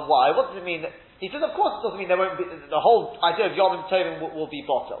Hamon, why? What does it mean? He says, of course it doesn't mean there won't be, the whole idea of Yom Tovim will be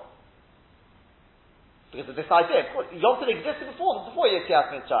bottled. Because of this idea, of course, Yom Tov existed before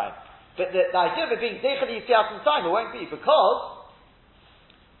Yetziat Mitzrayim. But the idea of it being Zeichel Yetziat Mitzrayim, it won't be, because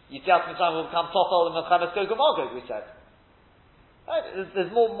Yetziat Mitzrayim will become Tofel and Melchamas Gog and Magog, we said. Right?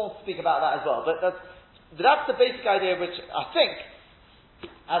 There's more to speak about that as well. But that's the basic idea which I think,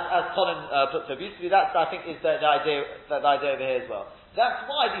 as Colin puts it beautifully, that I think is the idea over here as well. That's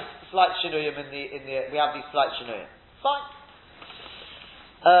why these slight shinuyim we have these slight shinuyim. Fine.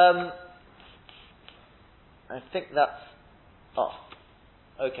 I think that's off.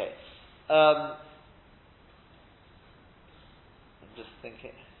 Okay. I'm just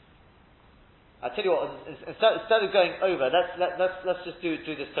thinking. I tell you what. Instead of going over, let's just do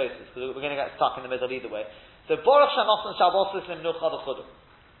this tosis, because we're going to get stuck in the middle either way. So Baruch Shanos and Shabbos Limnucha v'Chudum.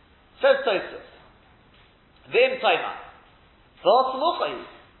 Says tosis. V'im Taima. V'Asmuchai.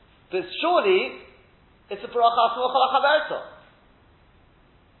 But surely it's a bracha Asmucha l'Chaverto.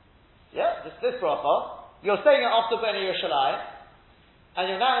 Yeah, this bracha. You're saying it after Bnei Yerushalayim, and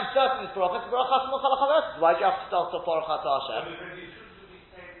you're now inserting this bracha. It's a bracha Asmucha l'Chaverto. Why do you have to start off Baruch Atah Hashem?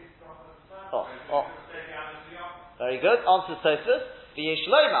 Very good. Answer Tosus.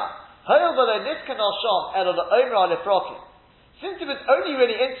 V'yeshloima. Hoyel v'lo nitkan al shom elo l'omer al-leprokim. Since it was only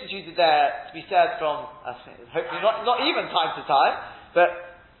really instituted there to be said from, hopefully not even time to time, but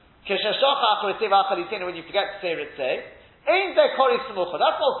when you forget to say Ritzeh, ain't there kori smucha?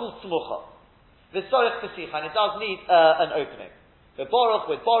 That's not called smucha. V'sorich pesicha, and it does need an opening. With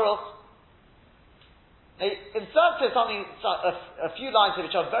Baruch. Insert here something, a few lines here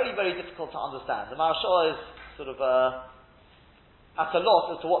which are very, very difficult to understand. The Maharshal is sort of at a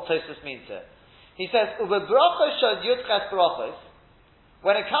loss as to what Tosus means here. He says, when it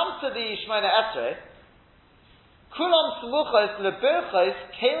comes to the Shemona Esrei, kulam smuchos lebirchos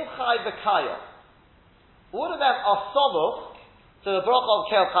keil chai v'kayo. All of them are samuch to the bracha of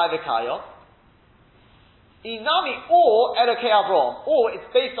keil chai v'kayo. Inami or Elokei Avraham, or it's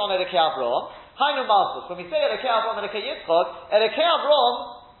based on Elokei Avraham. Hainu Malchus. When we say Elokei Avraham, Elokei Yitzchak, Elokei Avraham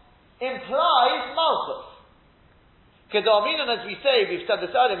implies Malchus. Kedaminan, as we say, we've said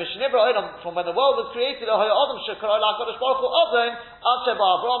this earlier, from when the world was created, until Avraham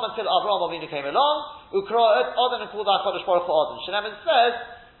Avinu came along, and called HaKadosh Baruch Hu Adon. Shenemin says,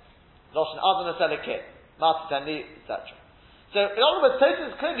 Loshen Adon is Elokei, Matitendi, etc. So, in other words,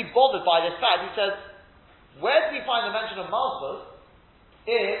 Tosus is clearly bothered by this fact. He says, where do we find the mention of Malchus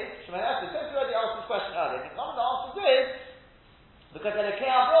in Shemona Esrei? Tosus already asked this question earlier. And one of the answers is, because Elokei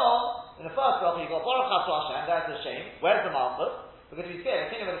Avraham, in the first bracha, you've got Baruch Atah Hashem, that's a shame. Where's the Malchus? Because we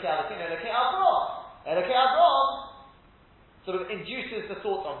say Elokei Avraham. Elokei Avraham sort of induces the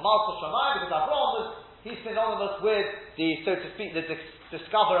thought of Malchus Shamayim, because Avraham he's synonymous with the, so to speak, the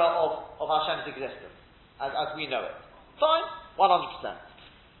discoverer of Hashem's existence, as we know it. Fine, 100%.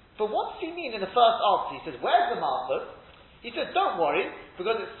 But what does he mean in the first answer? He says, where's the Malchus? He says, don't worry,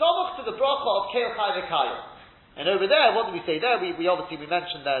 because it's samach to the bracha of Keil Chai V'Kayo. And over there, what do we say there? We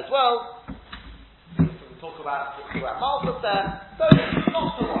mentioned there as well. So we talk about Malchus there. So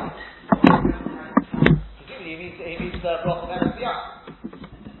not to worry. Presumably he means the bracha of Eretz Yisrael.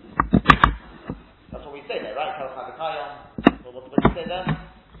 That's what we say there, right? Keil Chai V'Kayo. What do we say there?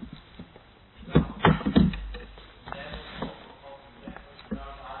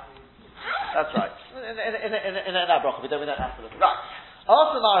 That's right. In that bracha, we don't have to look. Right.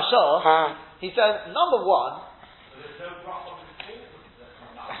 After Maharshal, he says, number one.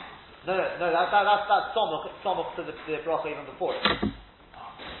 No, that's Somach to the bracha even before it.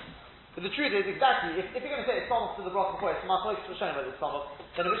 But the truth is, exactly, if you're going to say it's Somach to the bracha before it, it's Machlokes Rishonim whether it's Somach,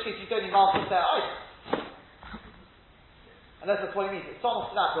 then in which case you don't need Malchus there either. Unless that's what he means. It's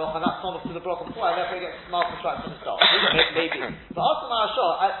Somach to that bracha, and that's Somach to the bracha before, and therefore he gets Malchus right from the start. Maybe. But after Maharshal,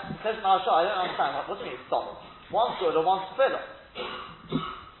 says Maharshal, I don't understand, what do you mean it's Somach? One's good or one's tefillah.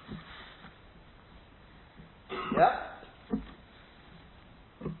 Yeah?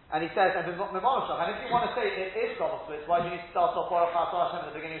 And he says, and if you want to say it is Somach to it, why do you need to start off Baruch Atah Hashem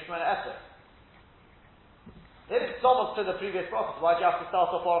at the beginning of Shemona Esrei? If it's Somach to the previous prophets, why do you have to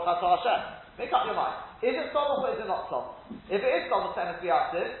start off Baruch Atah Hashem? Make up your mind. Is it Somach or is it not Somach? If it is Somach to MSB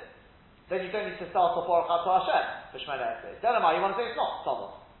active, then you don't need to start off Baruch Atah Hashem for Shemona Esrei. Then you want to say it's not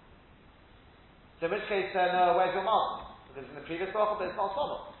Somach. So in which case then where's your Malchus? Because in the previous bracha, but it's not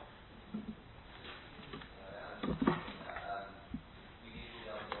Somach.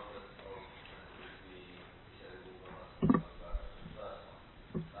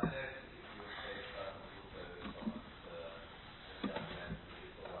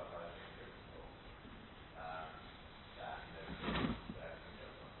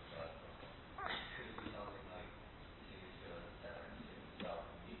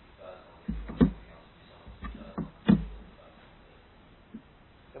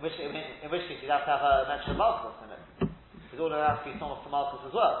 in which case you'd have to have a mention of Malchus in it. Because all of that has to be Thomas to Malchus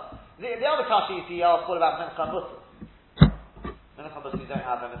as well. The other kasha you see asked what about Mincha and Musaf? Mincha and Musaf you don't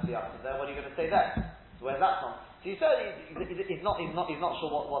have MSC up there, what are you going to say there? So where's that from? So you said he's not sure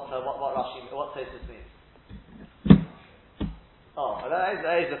what Rashi, what Tosfos means. Oh, that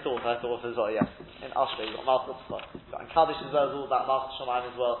is a thought I thought as well, yes. In Ashra you've got Malchus as well. You've got in Kaddish as well, there's all about Malchus Shamayim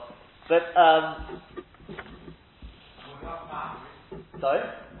as well. But sorry?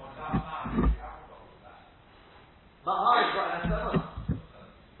 Mahari's got MSM.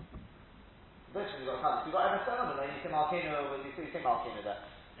 Eventually you've got Kaddish. You've got MSM and then you say Malkenu, you say Malkenu there.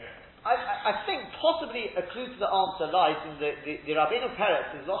 I think possibly a clue to the answer lies in the Rabbeinu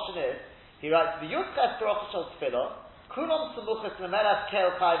Peretz, his Lashon is, he writes, the Yudches Baruch Shal Tefillah, Kulam Samuchas Lemelach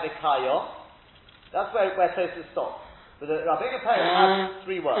Kel Chai V'Kayo. That's where Tosfos stops. But the Rabbeinu Peretz has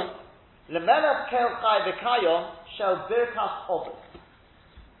 3 words. Lemelach Kel Chai V'Kayo Shel Birkas Ovis.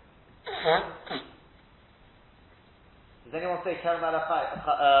 Does anyone say Kel Melech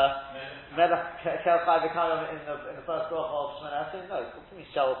Kel Chai V'Kayo in the first bracha of Shemona Esrei? No, it's to me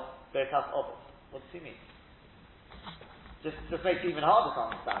Shel Birkas Ovis. What does he mean? Just makes it even harder to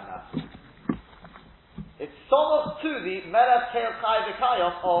understand that. It's somewhat to the Melech Kel Chai V'Kayo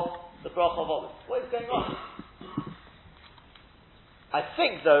of the bracha of Ovis. What is going on? I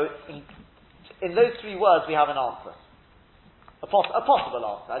think though, in those 3 words we have an answer. A possible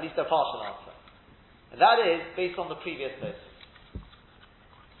answer, at least a partial answer. And that is based on the previous verse.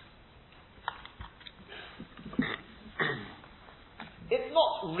 It's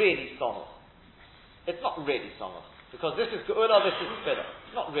not really Somach. It's not really Somach. Because this is Geula, this is Tefillah.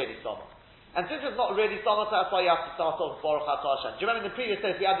 It's not really Somach. And since it's not really Somach, that's why you have to start off with Baruch Atah Hashem. Do you remember in the previous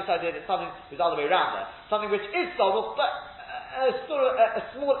verse we had this idea that something was the other way around there? Something which is Somach, but a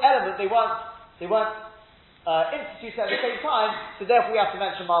small element they weren't instituted at the same time, so therefore we have to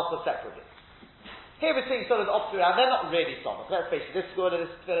mention Malchus separately. Here we're seeing sort of the opposite around. They're not really Somach. Let's face it, this is good and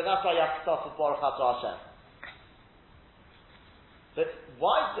this is Tefillah. That's why you have to start with Baruch Atah Hashem. But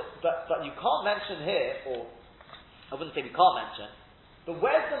why? But you can't mention here, or I wouldn't say we can't mention. But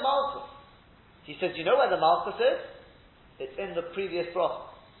where's the Malchus? He says, you know where the Malchus is? It's in the previous bracha.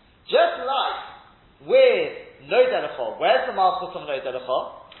 Just like with No Delecha, where's the Malchus of No Delecha?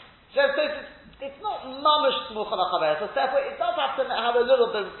 So it's not mamish smuch ala chaver. So therefore, it does have to have a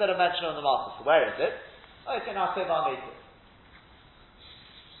little bit of mention on the Malchus. Where is it? Oh, it's in Aseva Meitis.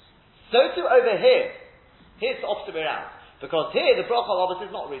 So too over here. Here's the opposite way around. Because here the bracha obviously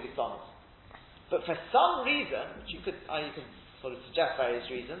is not really Somach. But for some reason, which you could sort of suggest various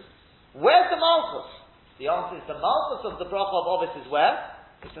reasons, where's the Malchus? The answer is the Malchus of the bracha of Ovis is where?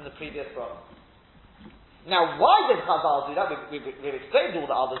 It's in the previous bracha. Now, why did Chazal do that? We've explained all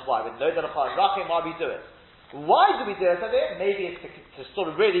the others why. We know that Rachim, why we do it. Why do we do it? Maybe it's to sort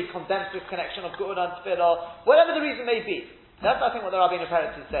of really condense this connection of Geula and Tefillah, whatever the reason may be. That's, I think, what the Rabbeinu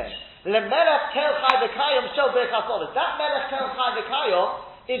Peretz is saying. Lemelech Kel Chai V'Kayom Shel Birkas Ovis. That Melech Kel Chai V'Kayom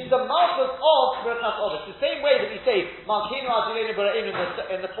is the Malchus of Birkas Ovis. The same way that we say Malkinu Adilenu B'Ra'inu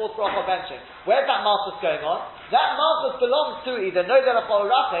in the 4th bracha benching. Where's that Malchus going on? That Malchus belongs to either No Derech or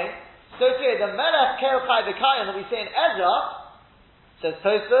Rachim. So too, the Melech Kel Chai V'Kayom that we say in Ezra, says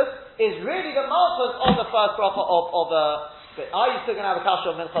Tosfos, is really the Malchus of the first bracha of are you still going to have a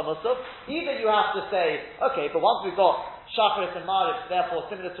kasha of Mincha Musaf? Either you have to say, okay, but once we've got Shacharis and Mariv, therefore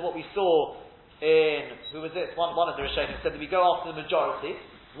similar to what we saw in, who was it? One of the Rishonim said that we go after the majority.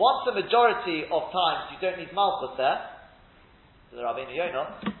 Once the majority of times you don't need Malchus there, the Rabbeinu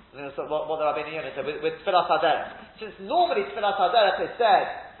Yonah, what the Rabbeinu Yonah said, with Tfilas HaDerech. Since normally Tfilas HaDerech is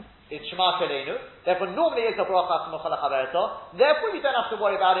said, it's Shema Keleinu, therefore normally it's a Bracha Smuch Ala Chavereto, therefore you don't have to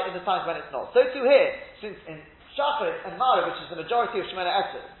worry about it in the times when it's not. So too here, since in Shacharis and Mariv, which is the majority of Shemona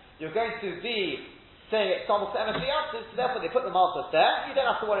Esrei, you're going to be saying it's almost MSC answers, so therefore they put the Malchus there. You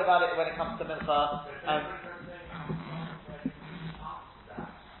don't have to worry about it when it comes to Mincha.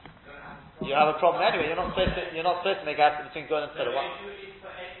 You have a problem anyway. You're not supposed to make out between good and Tefillah.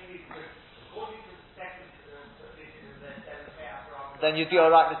 Then you'd be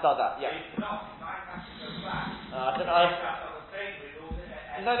alright with that. Yeah. I don't know.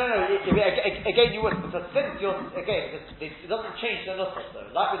 No. Again, you wouldn't, because since it doesn't change the nusach though.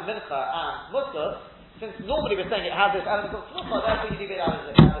 Like with Mincha and Musaf, since normally we're saying it has this element of Smucha, therefore you leave it as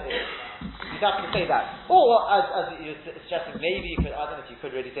it is. You'd have to say that. Or, as you're suggesting, maybe you could, I don't know if you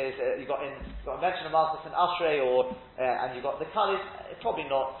could really say this, you've got a mention of Malchus and Ashrei, and you've got the Khalid, probably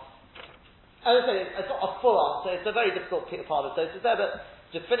not. As I say, it's not a full answer, it's a very difficult part of the Tosfos there, but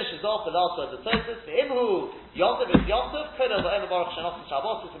just finishes off the last words of Tosfos. The Imhu, Yontav is Yontav, Kedel V'Em Baruch Shenosim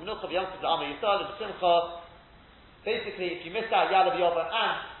Shabbos, the Menucha V'Yontav L'Amar Yisrael, the Simcha, basically, if you missed out Yalav Yova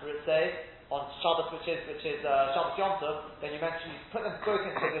and Ritzei on Shabbos, which is Shabbos Yom Tov, then you put them both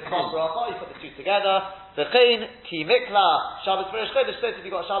into this one bracha. You put the two together. V'chein ki mikla Shabbos v'Rosh Chodesh. So if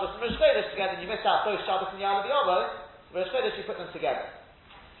you got Shabbos and Rosh Chodesh together, and you missed out both Shabbos and Yalav Yova, Rosh Chodesh, you put them together.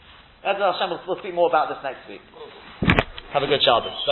 Ezra Hashem, we'll speak more about this next week. Have a good Shabbos.